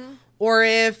born, or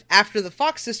if after the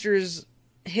Fox sisters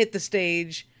hit the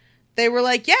stage, they were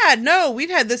like, yeah, no, we've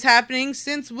had this happening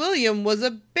since William was a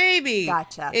baby.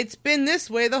 Gotcha. It's been this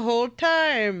way the whole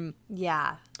time.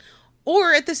 Yeah.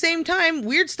 Or at the same time,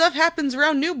 weird stuff happens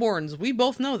around newborns. We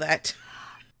both know that.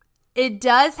 It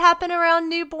does happen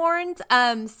around newborns.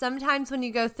 Sometimes when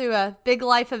you go through a big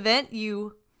life event,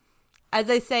 you, as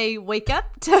I say, wake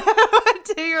up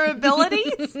to your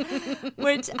abilities.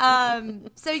 Which,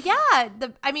 so yeah,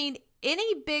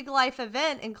 any big life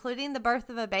event, including the birth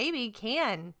of a baby,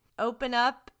 can open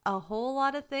up a whole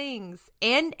lot of things.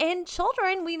 And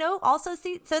children, we know, also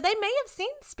see, so they may have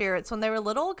seen spirits when they were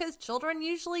little, because children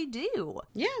usually do.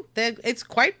 Yeah, it's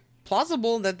quite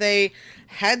plausible that they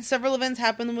had several events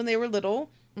happen when they were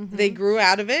little. They grew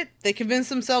out of it. They convinced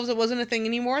themselves it wasn't a thing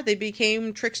anymore. They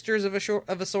became tricksters of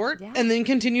a sort, and then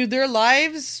continued their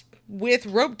lives with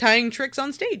rope tying tricks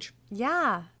on stage.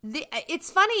 Yeah. It's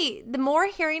funny, the more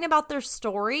hearing about their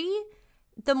story,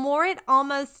 the more it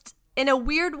almost, in a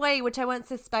weird way, which I wouldn't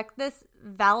suspect this,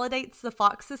 validates the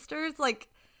Fox sisters. Like,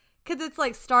 because it's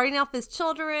like starting off as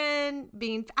children,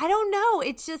 I don't know.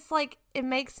 It's just like, it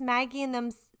makes Maggie and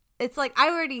them, it's like, I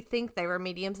already think they were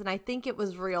mediums and I think it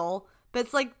was real, but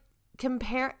it's like,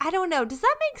 I don't know. Does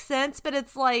that make sense? But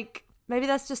it's like, maybe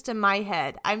that's just in my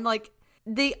head. I'm like,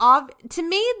 to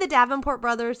me, the Davenport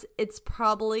brothers, it's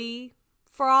probably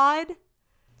fraud.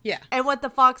 Yeah. And what the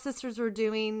Fox sisters were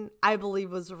doing, I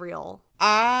believe, was real.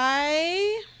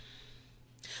 I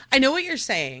know what you're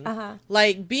saying.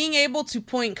 Like, being able to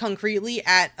point concretely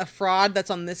at a fraud that's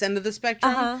on this end of the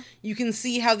spectrum, you can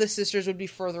see how the sisters would be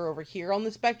further over here on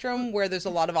the spectrum, where there's a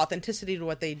lot of authenticity to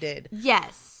what they did.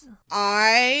 Yes.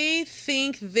 I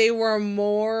think they were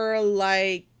more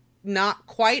like not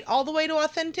quite all the way to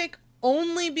authentic,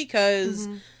 only because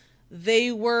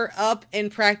they were up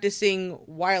and practicing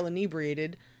while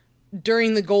inebriated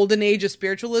during the golden age of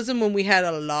spiritualism, when we had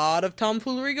a lot of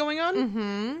tomfoolery going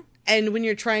on. And when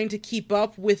you're trying to keep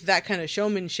up with that kind of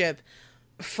showmanship,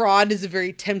 fraud is a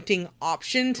very tempting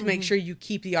option to make sure you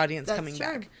keep the audience coming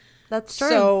back. That's true.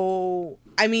 So,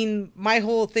 I mean, my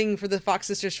whole thing for the Fox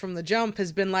sisters from the jump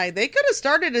has been like, they could have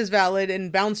started as valid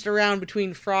and bounced around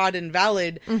between fraud and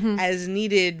valid as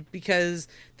needed, because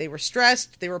they were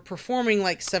stressed. They were performing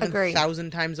like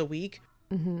 7,000 times a week.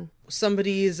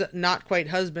 Somebody's not quite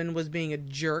husband was being a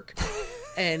jerk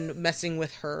and messing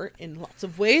with her in lots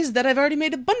of ways that I've already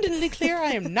made abundantly clear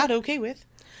I am not okay with.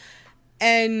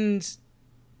 And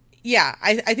yeah,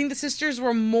 I think the sisters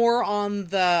were more on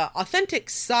the authentic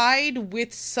side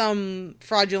with some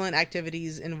fraudulent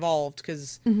activities involved,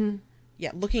 because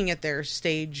looking at their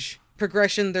stage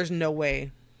progression, there's no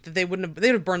way that they would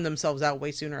have burned themselves out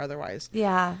way sooner otherwise.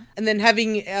 Yeah. And then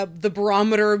having the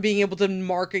barometer being able to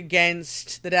mark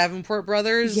against the Davenport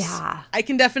brothers. Yeah. I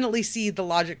can definitely see the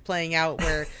logic playing out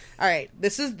where, all right,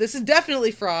 this is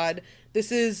definitely fraud.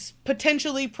 This is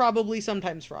potentially, probably,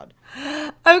 sometimes fraud.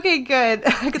 Okay, good.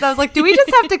 Because I was like, do we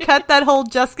just have to cut that whole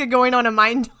Jessica going on a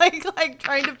mind, like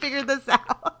trying to figure this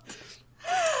out?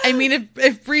 I mean,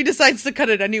 if Bree decides to cut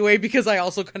it anyway, because I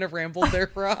also kind of rambled there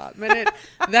for a hot minute,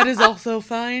 that is also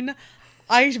fine.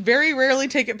 I very rarely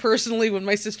take it personally when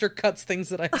my sister cuts things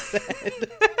that I've said.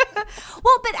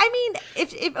 Well, but I mean,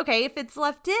 if it's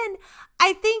left in,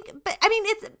 I think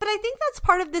that's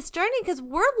part of this journey, because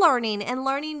we're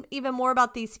learning even more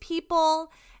about these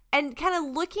people and kind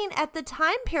of looking at the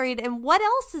time period and what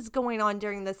else is going on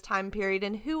during this time period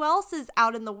and who else is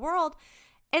out in the world.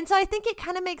 And so I think it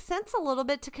kind of makes sense a little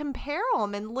bit to compare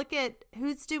them and look at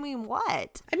who's doing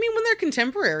what. I mean, when they're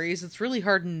contemporaries, it's really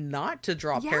hard not to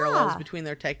draw parallels between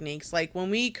their techniques. Like when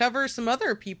we cover some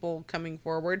other people coming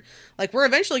forward, like we're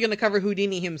eventually going to cover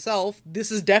Houdini himself.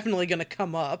 This is definitely going to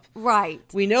come up. Right.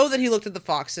 We know that he looked at the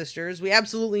Fox sisters. We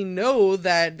absolutely know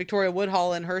that Victoria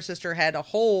Woodhull and her sister had a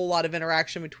whole lot of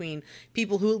interaction between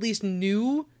people who at least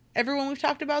knew everyone we've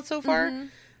talked about so far. Mm-hmm.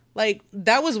 Like,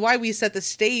 that was why we set the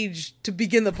stage to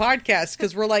begin the podcast,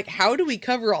 because we're like, how do we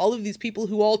cover all of these people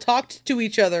who all talked to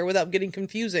each other without getting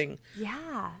confusing?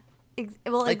 Yeah.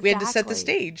 Well, like, exactly. We had to set the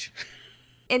stage.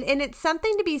 And it's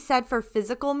something to be said for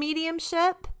physical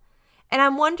mediumship. And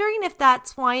I'm wondering if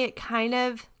that's why it kind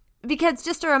of... Because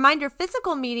just a reminder,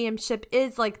 physical mediumship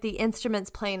is like the instruments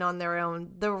playing on their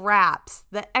own, the raps,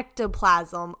 the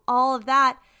ectoplasm, all of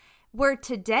that. Where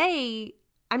today...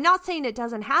 I'm not saying it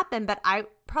doesn't happen, but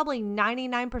probably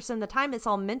 99% of the time it's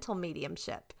all mental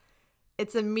mediumship.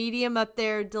 It's a medium up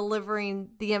there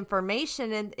delivering the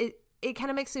information, and it kind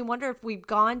of makes me wonder if we've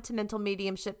gone to mental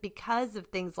mediumship because of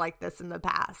things like this in the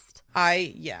past.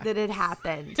 That it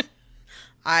happened.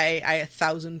 I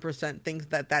 1,000% think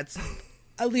that that's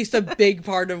at least a big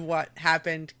part of what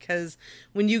happened, because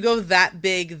when you go that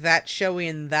big, that showy,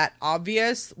 and that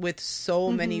obvious with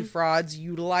so many frauds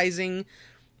utilizing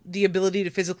the ability to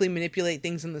physically manipulate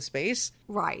things in the space.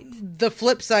 Right. The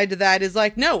flip side to that is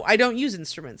like, no, I don't use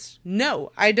instruments.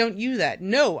 No, I don't use that.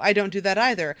 No, I don't do that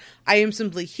either. I am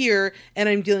simply here and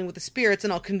I'm dealing with the spirits,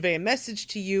 and I'll convey a message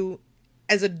to you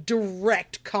as a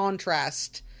direct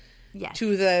contrast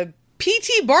to the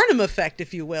P.T. Barnum effect,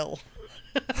 if you will.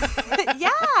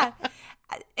 Yeah.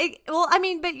 Well, I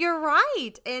mean, but you're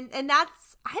right. And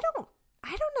that's, I don't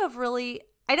know if really...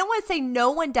 I don't want to say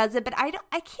no one does it, but I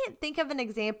can't think of an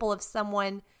example of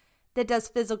someone that does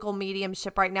physical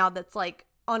mediumship right now that's like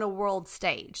on a world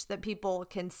stage that people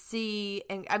can see.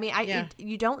 And I mean,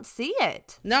 you don't see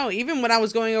it. No, even when I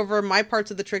was going over my parts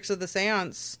of the tricks of the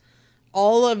seance,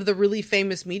 all of the really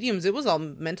famous mediums, it was all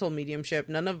mental mediumship.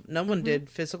 No one did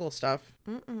physical stuff.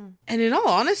 Mm-mm. And in all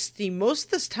honesty, most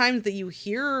of the times that you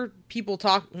hear people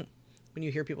talking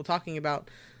about,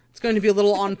 it's going to be a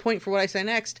little on point for what I say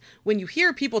next. When you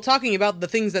hear people talking about the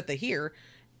things that they hear,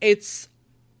 it's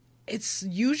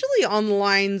usually on the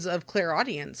lines of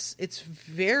clairaudience. It's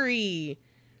very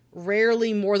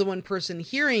rarely more than one person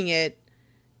hearing it.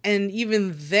 And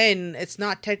even then, it's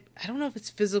not I don't know if it's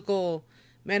physical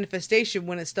manifestation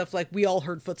when it's stuff like, we all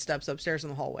heard footsteps upstairs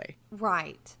in the hallway.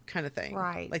 Right. Kind of thing.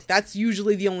 Right. Like, that's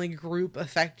usually the only group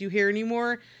effect you hear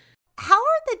anymore. How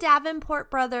are the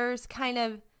Davenport brothers kind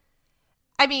of...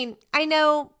 I mean, I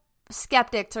know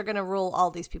skeptics are going to rule all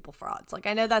these people frauds. Like,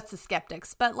 I know that's the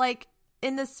skeptics, but like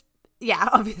in this,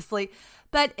 obviously,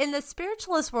 but in the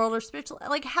spiritualist world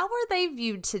like, how are they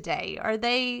viewed today? Are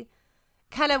they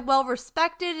kind of well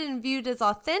respected and viewed as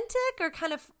authentic, or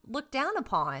kind of looked down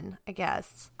upon, I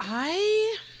guess?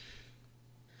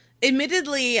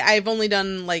 Admittedly, I've only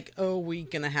done like a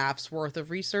week and a half's worth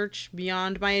of research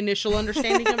beyond my initial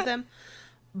understanding of them.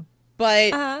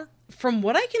 But from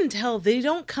what I can tell, they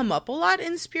don't come up a lot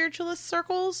in spiritualist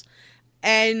circles.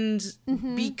 And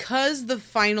because the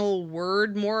final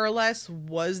word, more or less,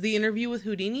 was the interview with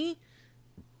Houdini,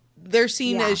 they're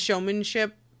seen as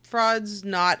showmanship frauds,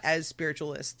 not as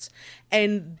spiritualists.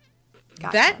 And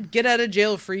that get out of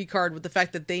jail free card with the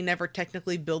fact that they never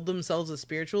technically billed themselves as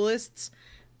spiritualists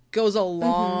goes a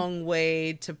long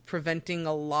way to preventing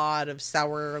a lot of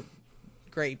sour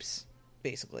grapes,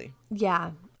 basically.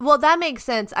 Yeah. Well, that makes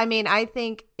sense. I mean, I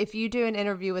think if you do an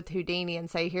interview with Houdini and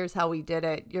say, here's how we did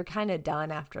it, you're kind of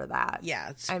done after that.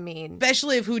 Yeah. I mean,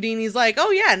 especially if Houdini's like,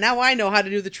 oh yeah, now I know how to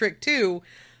do the trick too.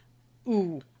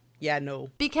 Ooh. Yeah, no.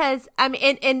 Because, I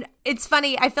mean, and it's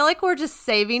funny, I feel like we're just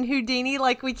saving Houdini.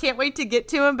 Like, we can't wait to get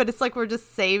to him, but it's like we're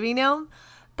just saving him.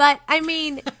 But, I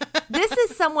mean, this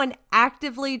is someone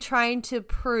actively trying to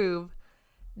prove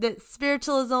that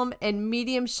spiritualism and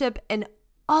mediumship and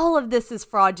all of this is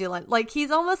fraudulent. Like, I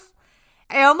almost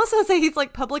want to say he's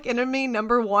like public enemy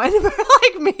number one for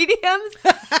like mediums.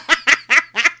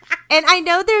 And I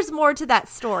know there's more to that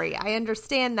story. I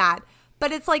understand that.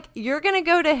 But it's like, you're going to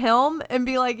go to him and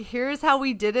be like, here's how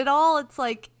we did it all. It's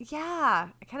like, yeah,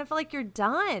 I kind of feel like you're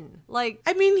done. Like,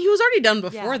 I mean, he was already done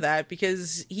before that,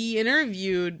 because he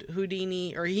interviewed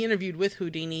with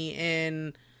Houdini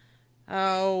in,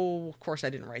 of course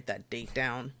I didn't write that date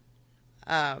down.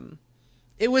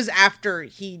 It was after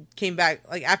he came back,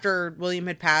 like after William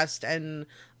had passed and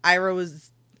Ira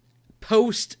was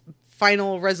post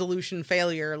final resolution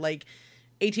failure, like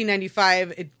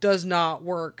 1895, it does not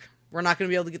work. We're not going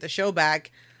to be able to get the show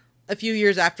back. a few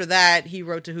years after that, he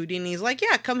wrote to Houdini. He's like,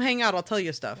 yeah, come hang out. I'll tell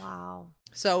you stuff. Wow.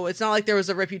 So it's not like there was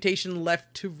a reputation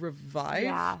left to revive.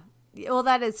 Yeah. Well,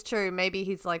 that is true. Maybe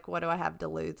he's like, what do I have to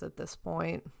lose at this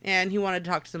point? And he wanted to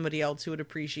talk to somebody else who would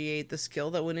appreciate the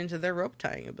skill that went into their rope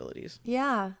tying abilities.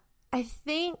 Yeah. I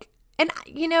think, and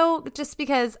just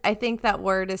because I think that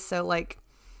word is so like,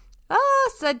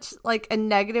 such like a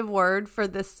negative word for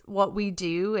this, what we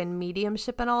do and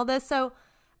mediumship and all this. So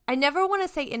I never want to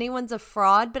say anyone's a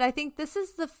fraud, but I think this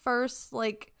is the first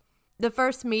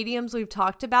mediums we've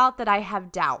talked about that I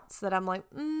have doubts, that I'm like,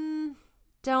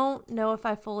 don't know if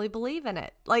I fully believe in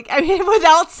it. Like, I mean,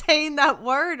 without saying that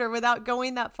word or without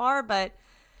going that far, but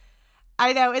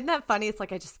I know, isn't that funny? It's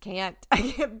like, I just can't.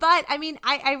 But I mean,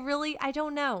 I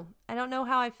don't know. I don't know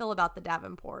how I feel about the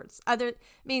Davenports.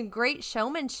 Great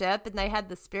showmanship, and they had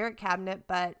the spirit cabinet,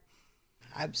 but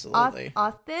absolutely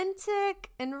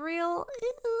authentic and real.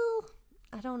 Ew,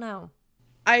 I don't know.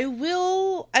 I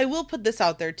will put this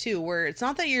out there too, where it's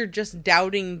not that you're just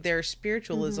doubting their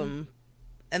spiritualism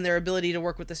and their ability to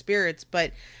work with the spirits,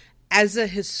 but as a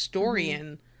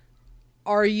historian,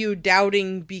 are you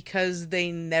doubting because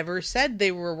they never said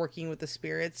they were working with the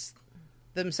spirits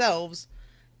themselves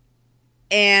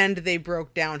and they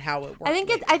broke down how it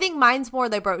worked? I think mine's more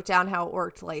they broke down how it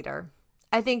worked later.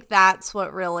 I think that's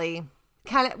what really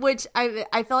kind of, which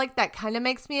I feel like that kind of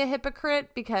makes me a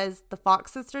hypocrite because the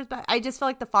Fox sisters, but I just feel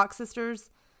like the Fox sisters,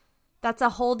 that's a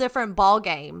whole different ball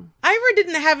game. Ira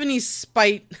didn't have any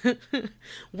spite.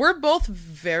 We're both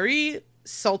very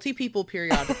salty people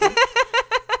periodically.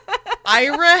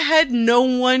 Ira had no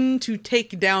one to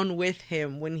take down with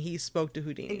him when he spoke to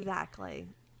Houdini. Exactly.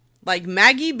 Like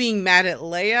Maggie being mad at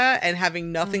Leia and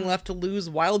having nothing left to lose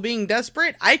while being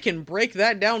desperate, I can break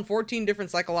that down 14 different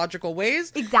psychological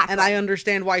ways. Exactly. And I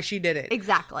understand why she did it.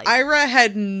 Exactly. Ira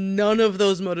had none of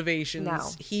those motivations. No.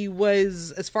 He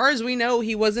was, as far as we know,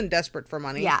 he wasn't desperate for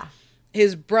money. Yeah.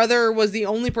 His brother was the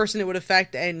only person it would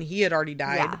affect, and he had already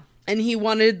died. Yeah. And he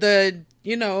wanted the,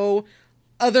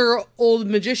 other old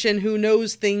magician who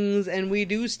knows things and we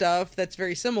do stuff that's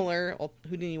very similar. Well,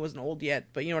 Houdini wasn't old yet,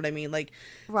 but you know what I mean? Like,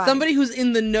 somebody who's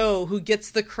in the know, who gets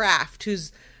the craft,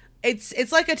 it's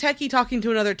like a techie talking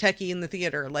to another techie in the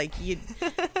theater. Like,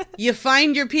 you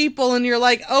find your people and you're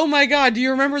like, oh my God, do you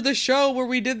remember the show where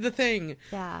we did the thing?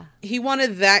 Yeah. He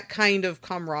wanted that kind of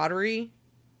camaraderie.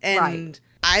 And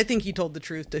I think he told the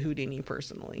truth to Houdini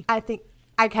personally. I think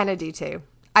I kind of do too.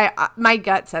 My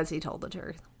gut says he told the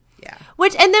truth. Yeah.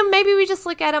 And then maybe we just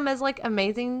look at him as like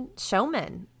amazing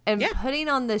showmen and putting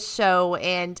on this show.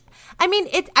 And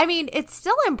it's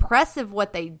still impressive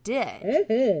what they did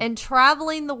and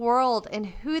traveling the world and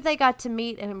who they got to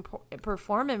meet and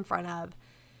perform in front of.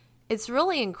 It's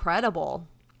really incredible.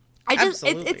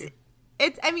 Absolutely.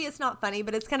 It's not funny,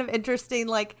 but it's kind of interesting,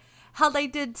 like how they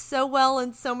did so well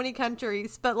in so many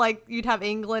countries, but like you'd have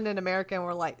England and America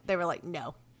and they were like,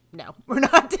 no, we're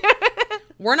not doing it.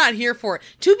 We're not here for it.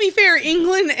 To be fair,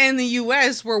 England and the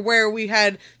U.S. were where we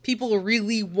had people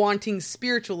really wanting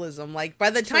spiritualism. Like, by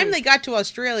the time they got to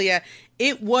Australia,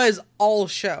 it was all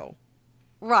show.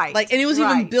 Right. Like, and it was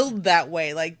even billed that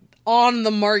way. Like, on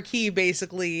the marquee,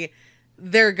 basically,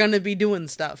 they're gonna be doing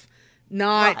stuff.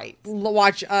 Not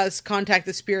watch us contact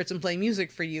the spirits and play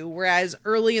music for you. Whereas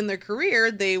early in their career,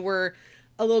 they were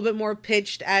a little bit more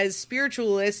pitched as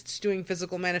spiritualists doing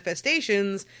physical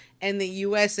manifestations, and the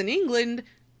US and England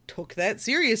took that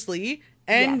seriously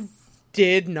and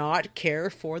did not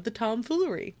care for the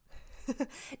tomfoolery.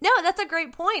 No, that's a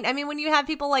great point. I mean, when you have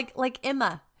people like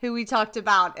Emma, who we talked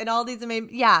about, and all these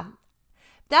amazing,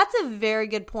 that's a very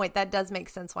good point. That does make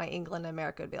sense why England and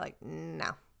America would be like,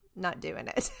 no, not doing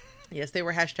it. Yes, they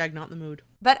were hashtag not in the mood.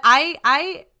 But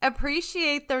I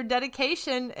appreciate their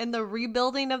dedication in the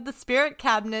rebuilding of the spirit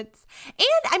cabinets.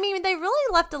 And, I mean, they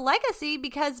really left a legacy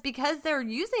because they're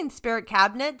using spirit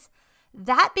cabinets,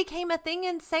 that became a thing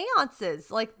in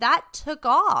seances. Like, that took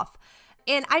off.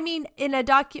 And, I mean,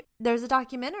 there's a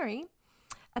documentary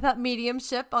about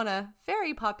mediumship on a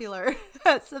very popular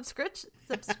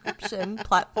subscription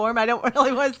platform. I don't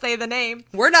really want to say the name.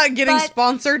 We're not getting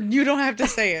sponsored. You don't have to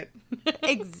say it.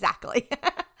 Exactly.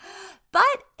 But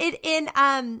in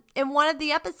one of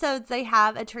the episodes, they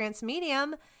have a trance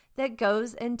medium that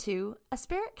goes into a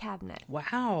spirit cabinet.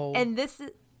 Wow. And this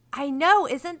is, I know,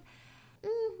 isn't, I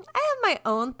have my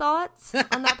own thoughts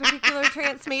on that particular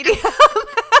trance medium.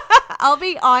 I'll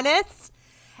be honest.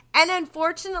 And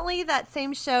unfortunately, that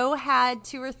same show had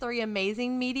 2 or 3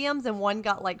 amazing mediums, and one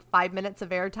got like 5 minutes of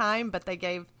airtime, but they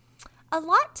gave a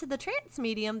lot to the trance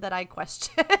medium that I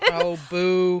questioned. Oh,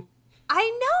 boo.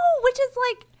 I know, which is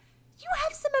like, you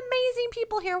have some amazing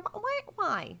people here.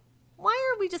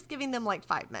 why are we just giving them like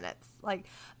 5 minutes? Like,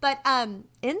 but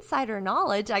insider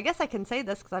knowledge, I guess I can say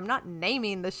this because I'm not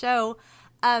naming the show.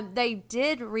 They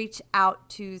did reach out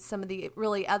to some of the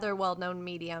really other well-known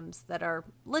mediums that are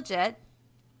legit,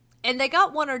 and they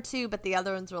got 1 or 2, but the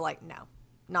other ones were like, no,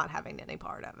 not having any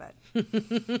part of it.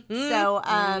 So,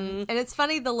 and it's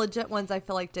funny, the legit ones I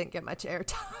feel like didn't get much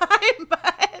airtime,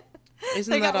 but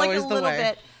isn't they that got like always a the little way?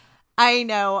 bit. I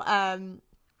know,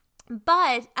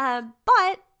 but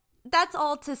that's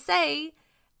all to say.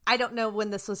 I don't know when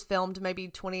this was filmed, maybe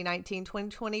 2019,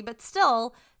 2020, but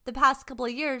still, the past couple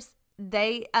of years,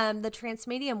 the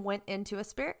Transmedium went into a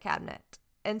spirit cabinet,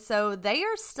 and so they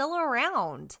are still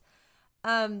around.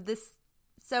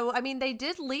 So I mean, they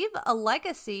did leave a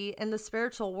legacy in the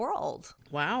spiritual world.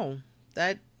 Wow,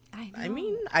 I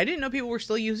mean, I didn't know people were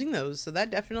still using those, so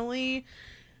that definitely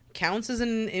counts as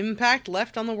an impact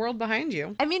left on the world behind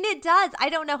you. I mean, it does. I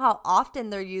don't know how often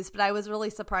they're used, but I was really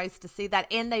surprised to see that.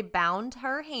 And they bound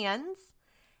her hands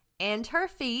and her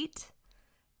feet,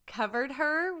 covered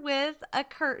her with a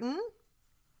curtain,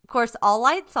 of course, all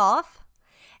lights off.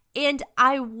 And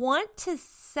I want to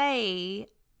say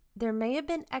there may have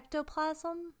been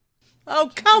ectoplasm.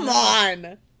 Oh, come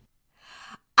on.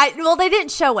 Well, they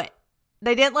didn't show it.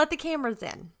 They didn't let the cameras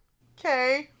in.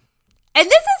 Okay. And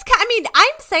this is, I mean,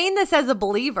 I'm saying this as a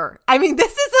believer. I mean,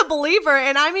 this is a believer,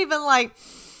 and I'm even like,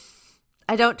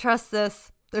 I don't trust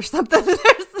this. There's something,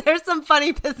 there's some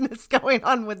funny business going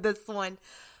on with this one.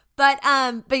 But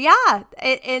yeah,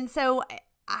 and so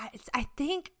I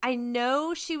think, I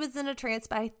know she was in a trance,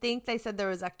 but I think they said there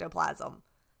was ectoplasm.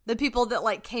 The people that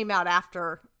like came out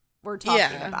after were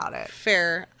talking about it.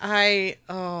 Fair.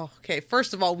 Okay.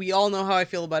 First of all, we all know how I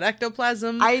feel about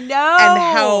ectoplasm. I know. And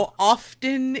how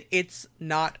often it's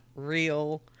not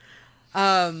real.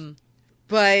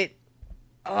 But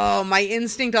my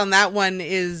instinct on that one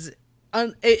is,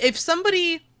 if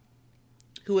somebody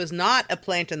who is not a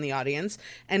plant in the audience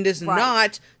and is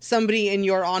not somebody in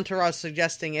your entourage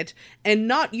suggesting it, and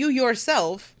not you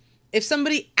yourself, if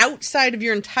somebody outside of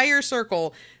your entire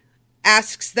circle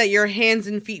asks that your hands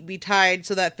and feet be tied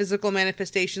so that physical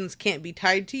manifestations can't be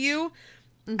tied to you,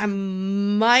 I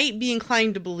might be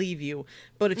inclined to believe you.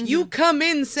 But if you come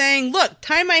in saying, look,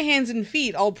 tie my hands and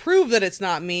feet, I'll prove that it's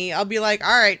not me, I'll be like,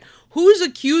 all right, who's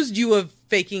accused you of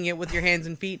faking it with your hands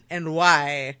and feet, and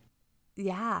why?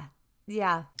 Yeah.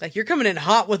 Yeah. Like, you're coming in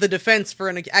hot with a defense for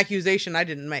an accusation I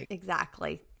didn't make.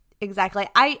 Exactly.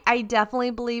 I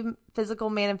definitely believe physical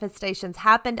manifestations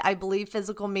happened. I believe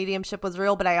physical mediumship was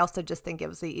real, but I also just think it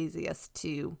was the easiest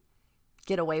to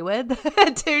get away with,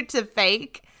 to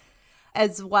fake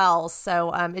as well.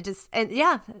 So it just, and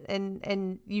yeah,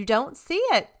 and you don't see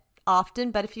it often,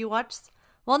 but if you watch,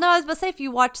 well, no, I was about to say, if you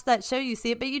watch that show, you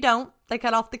see it, but you don't. They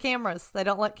cut off the cameras. They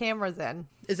don't let cameras in.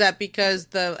 Is that because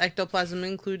the ectoplasm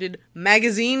included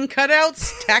magazine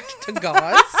cutouts tacked to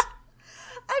gauze?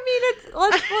 I mean, it's,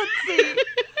 let's see.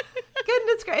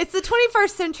 Goodness gracious. It's the 21st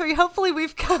century. Hopefully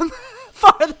we've come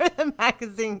farther than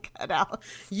magazine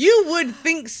cutouts. You would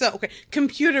think so. Okay,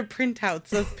 computer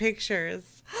printouts of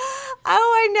pictures. Oh,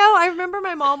 I know. I remember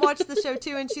my mom watched the show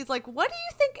too, and she's like, what do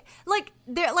you think? Like,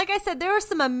 there, like I said, there were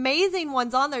some amazing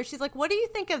ones on there. She's like, what do you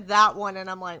think of that one? And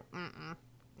I'm like,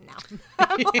 no.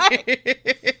 I'm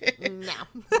like, no.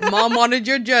 Mom wanted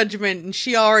your judgment, and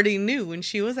she already knew when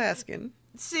she was asking.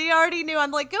 She already knew. I'm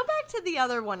like, go back to the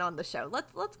other one on the show.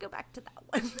 Let's go back to that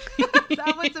one.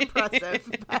 That one's impressive.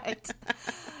 But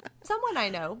someone I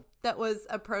know that was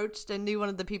approached and knew one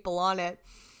of the people on it,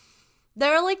 they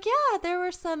were like, yeah, there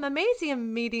were some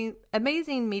amazing mediums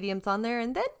on there,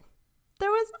 and then there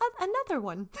was another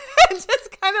one. And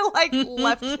just kind of like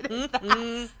left it at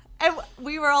that. And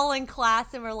we were all in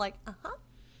class, and we're like,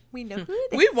 we know who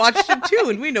it is. We watched it too,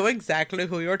 and we know exactly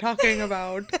who you're talking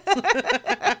about.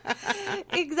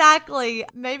 Exactly.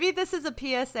 Maybe this is a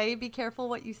PSA. Be careful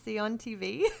what you see on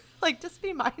TV. Like, just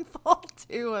be mindful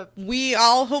too of. We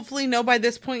all hopefully know by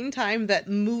this point in time that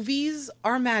movies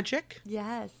are magic.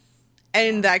 Yes.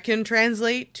 And that can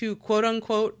translate to quote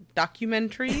unquote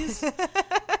documentaries.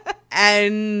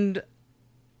 And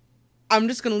I'm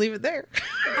just going to leave it there.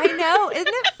 I know. Isn't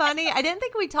it funny? I didn't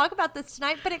think we'd talk about this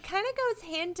tonight, but it kind of goes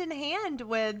hand in hand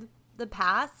with the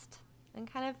past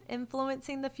and kind of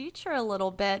influencing the future a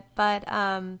little bit. But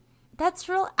that's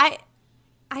real. I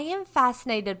am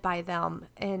fascinated by them.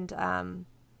 And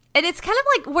it's kind of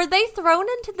like, were they thrown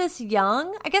into this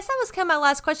young? I guess that was kind of my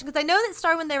last question, because I know that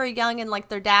started when they were young and like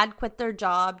their dad quit their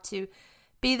job to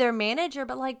be their manager.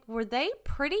 But like, were they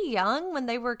pretty young when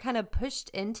they were kind of pushed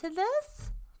into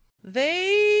this?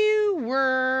 They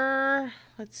were,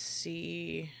 let's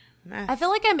see, Math. I feel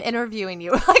like I'm interviewing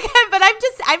you, but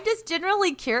I'm just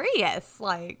generally curious.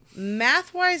 Like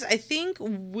math-wise, I think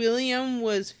William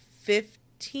was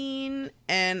 15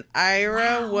 and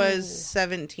Ira was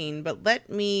 17. But let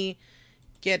me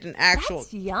get an actual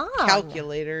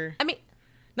calculator. I mean,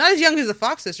 not as young as the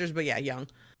Fox sisters, but yeah, young.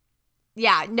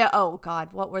 Yeah, no. Oh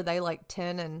God, what were they, like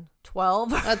 10 and 12?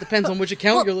 That depends on which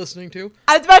account you're listening to.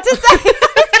 I was about to say.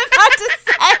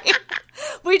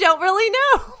 We don't really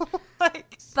know.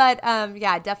 But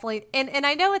yeah, definitely. And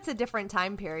I know it's a different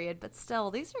time period, but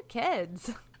still, these are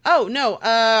kids. Oh, no.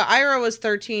 Ira was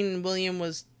 13. William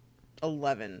was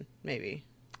 11, maybe.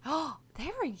 Oh, they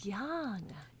were young.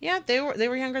 Yeah, they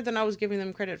were younger than I was giving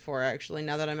them credit for, actually,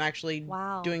 now that I'm actually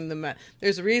doing the math.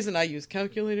 There's a reason I use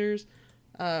calculators.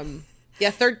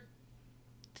 Yeah,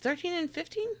 13 and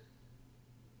 15?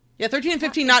 Yeah, 13 and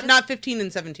 15, not 15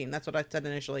 and 17. That's what I said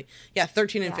initially. Yeah,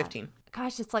 13 and 15.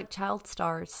 Gosh, it's like child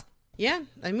stars. Yeah,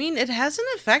 I mean, it has an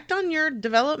effect on your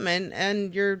development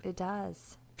and your It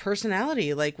does.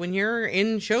 personality. Like, when you're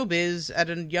in showbiz at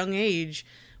a young age,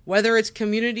 whether it's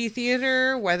community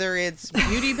theater, whether it's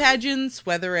beauty pageants,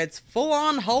 whether it's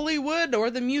full-on Hollywood or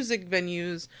the music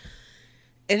venues,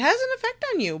 it has an effect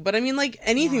on you. But I mean, like,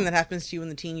 anything that happens to you in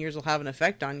the teen years will have an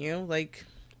effect on you. Like,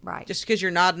 just because you're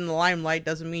not in the limelight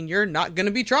doesn't mean you're not going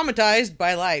to be traumatized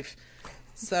by life.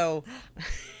 So...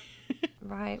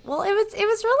 Right. Well, it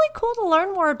was really cool to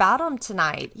learn more about them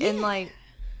tonight and like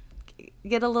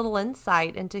get a little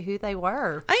insight into who they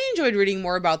were. I enjoyed reading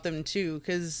more about them too,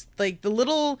 because like the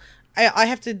little, I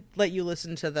have to let you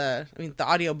listen to the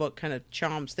audiobook kind of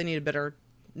chomps. They need a better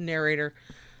narrator.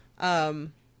 But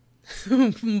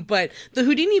the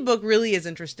Houdini book really is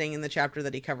interesting in the chapter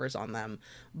that he covers on them.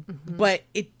 Mm-hmm. But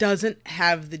it doesn't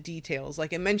have the details.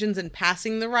 Like, it mentions in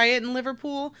passing the riot in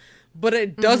Liverpool, but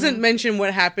it doesn't mention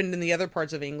what happened in the other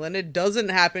parts of England. It doesn't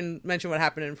mention what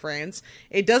happened in France.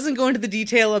 It doesn't go into the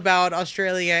detail about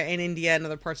Australia and India and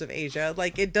other parts of Asia.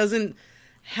 Like, it doesn't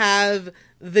have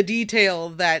the detail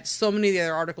that so many of the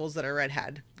other articles that I read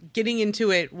had. Getting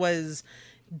into it was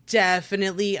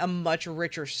definitely a much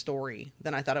richer story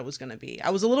than I thought it was going to be.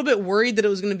 I was a little bit worried that it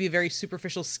was going to be very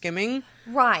superficial skimming.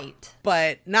 Right.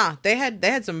 But nah, they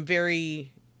had some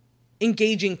very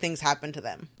engaging things happen to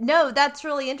them. No, that's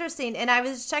really interesting. And I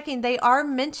was checking, they are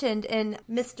mentioned in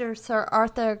Mr. Sir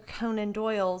Arthur Conan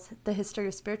Doyle's The History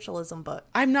of Spiritualism book.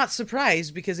 I'm not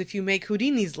surprised, because if you make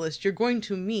Houdini's list, you're going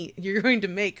to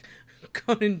make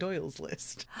Conan Doyle's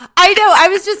list. I know. I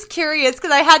was just curious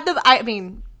because I had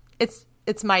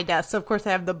it's my desk, so of course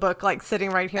I have the book like sitting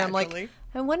right here. Naturally. I'm like,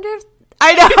 I wonder if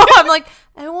I'm like,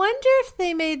 I wonder if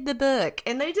they made the book,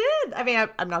 and they did. I mean,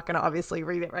 I'm not going to obviously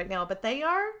read it right now, but they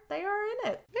are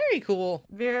in it. Very cool.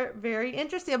 Very, very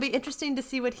interesting. It'll be interesting to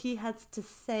see what he has to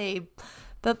say.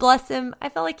 But bless him, I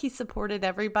felt like he supported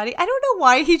everybody. I don't know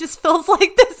why he just feels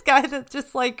like this guy that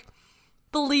just like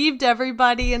believed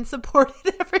everybody and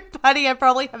supported everybody. I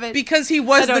probably haven't, because he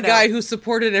was the guy who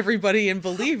supported everybody and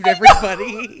believed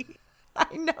everybody.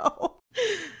 I know.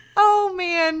 Oh,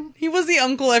 man. He was the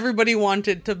uncle everybody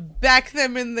wanted to back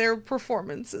them in their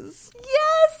performances.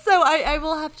 Yes. So I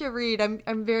will have to read.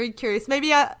 I'm very curious.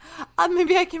 Maybe I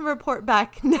can report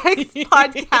back next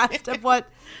podcast of what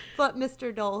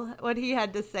Mr. Dole, what he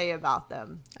had to say about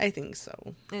them. I think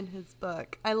so. In his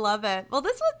book. I love it. Well,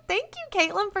 thank you,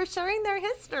 Caitlin, for sharing their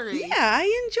history. Yeah,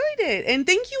 I enjoyed it. And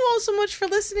thank you all so much for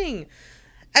listening.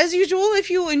 As usual, if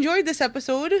you enjoyed this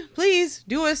episode, please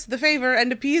do us the favor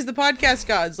and appease the podcast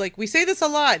gods. Like, we say this a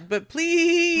lot, but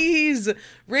please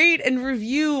rate and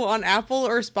review on Apple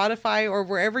or Spotify or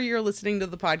wherever you're listening to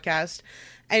the podcast.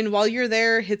 And while you're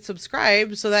there, hit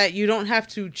subscribe so that you don't have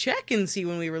to check and see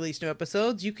when we release new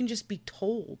episodes. You can just be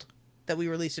told that we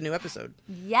released a new episode.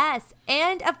 Yes.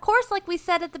 And of course, like we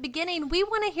said at the beginning, we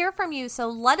want to hear from you. So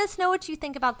let us know what you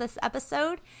think about this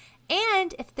episode.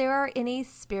 And if there are any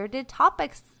spirited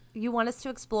topics you want us to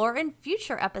explore in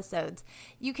future episodes,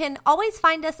 you can always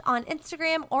find us on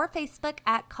Instagram or Facebook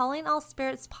at Calling All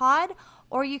Spirits Pod,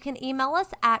 or you can email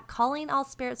us at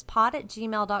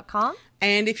callingallspiritspod@gmail.com.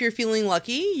 And if you're feeling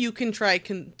lucky, you can try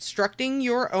constructing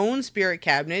your own spirit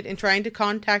cabinet and trying to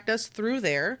contact us through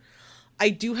there. I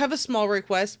do have a small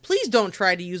request. Please don't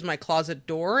try to use my closet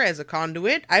door as a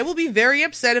conduit. I will be very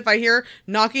upset if I hear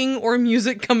knocking or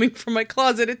music coming from my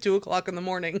closet at 2:00 in the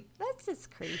morning. That's just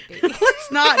creepy.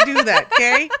 Let's not do that,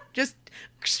 okay? Just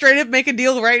straight up make a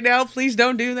deal right now. Please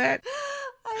don't do that.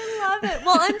 I love it.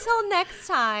 Well, until next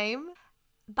time,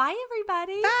 bye,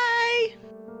 everybody. Bye.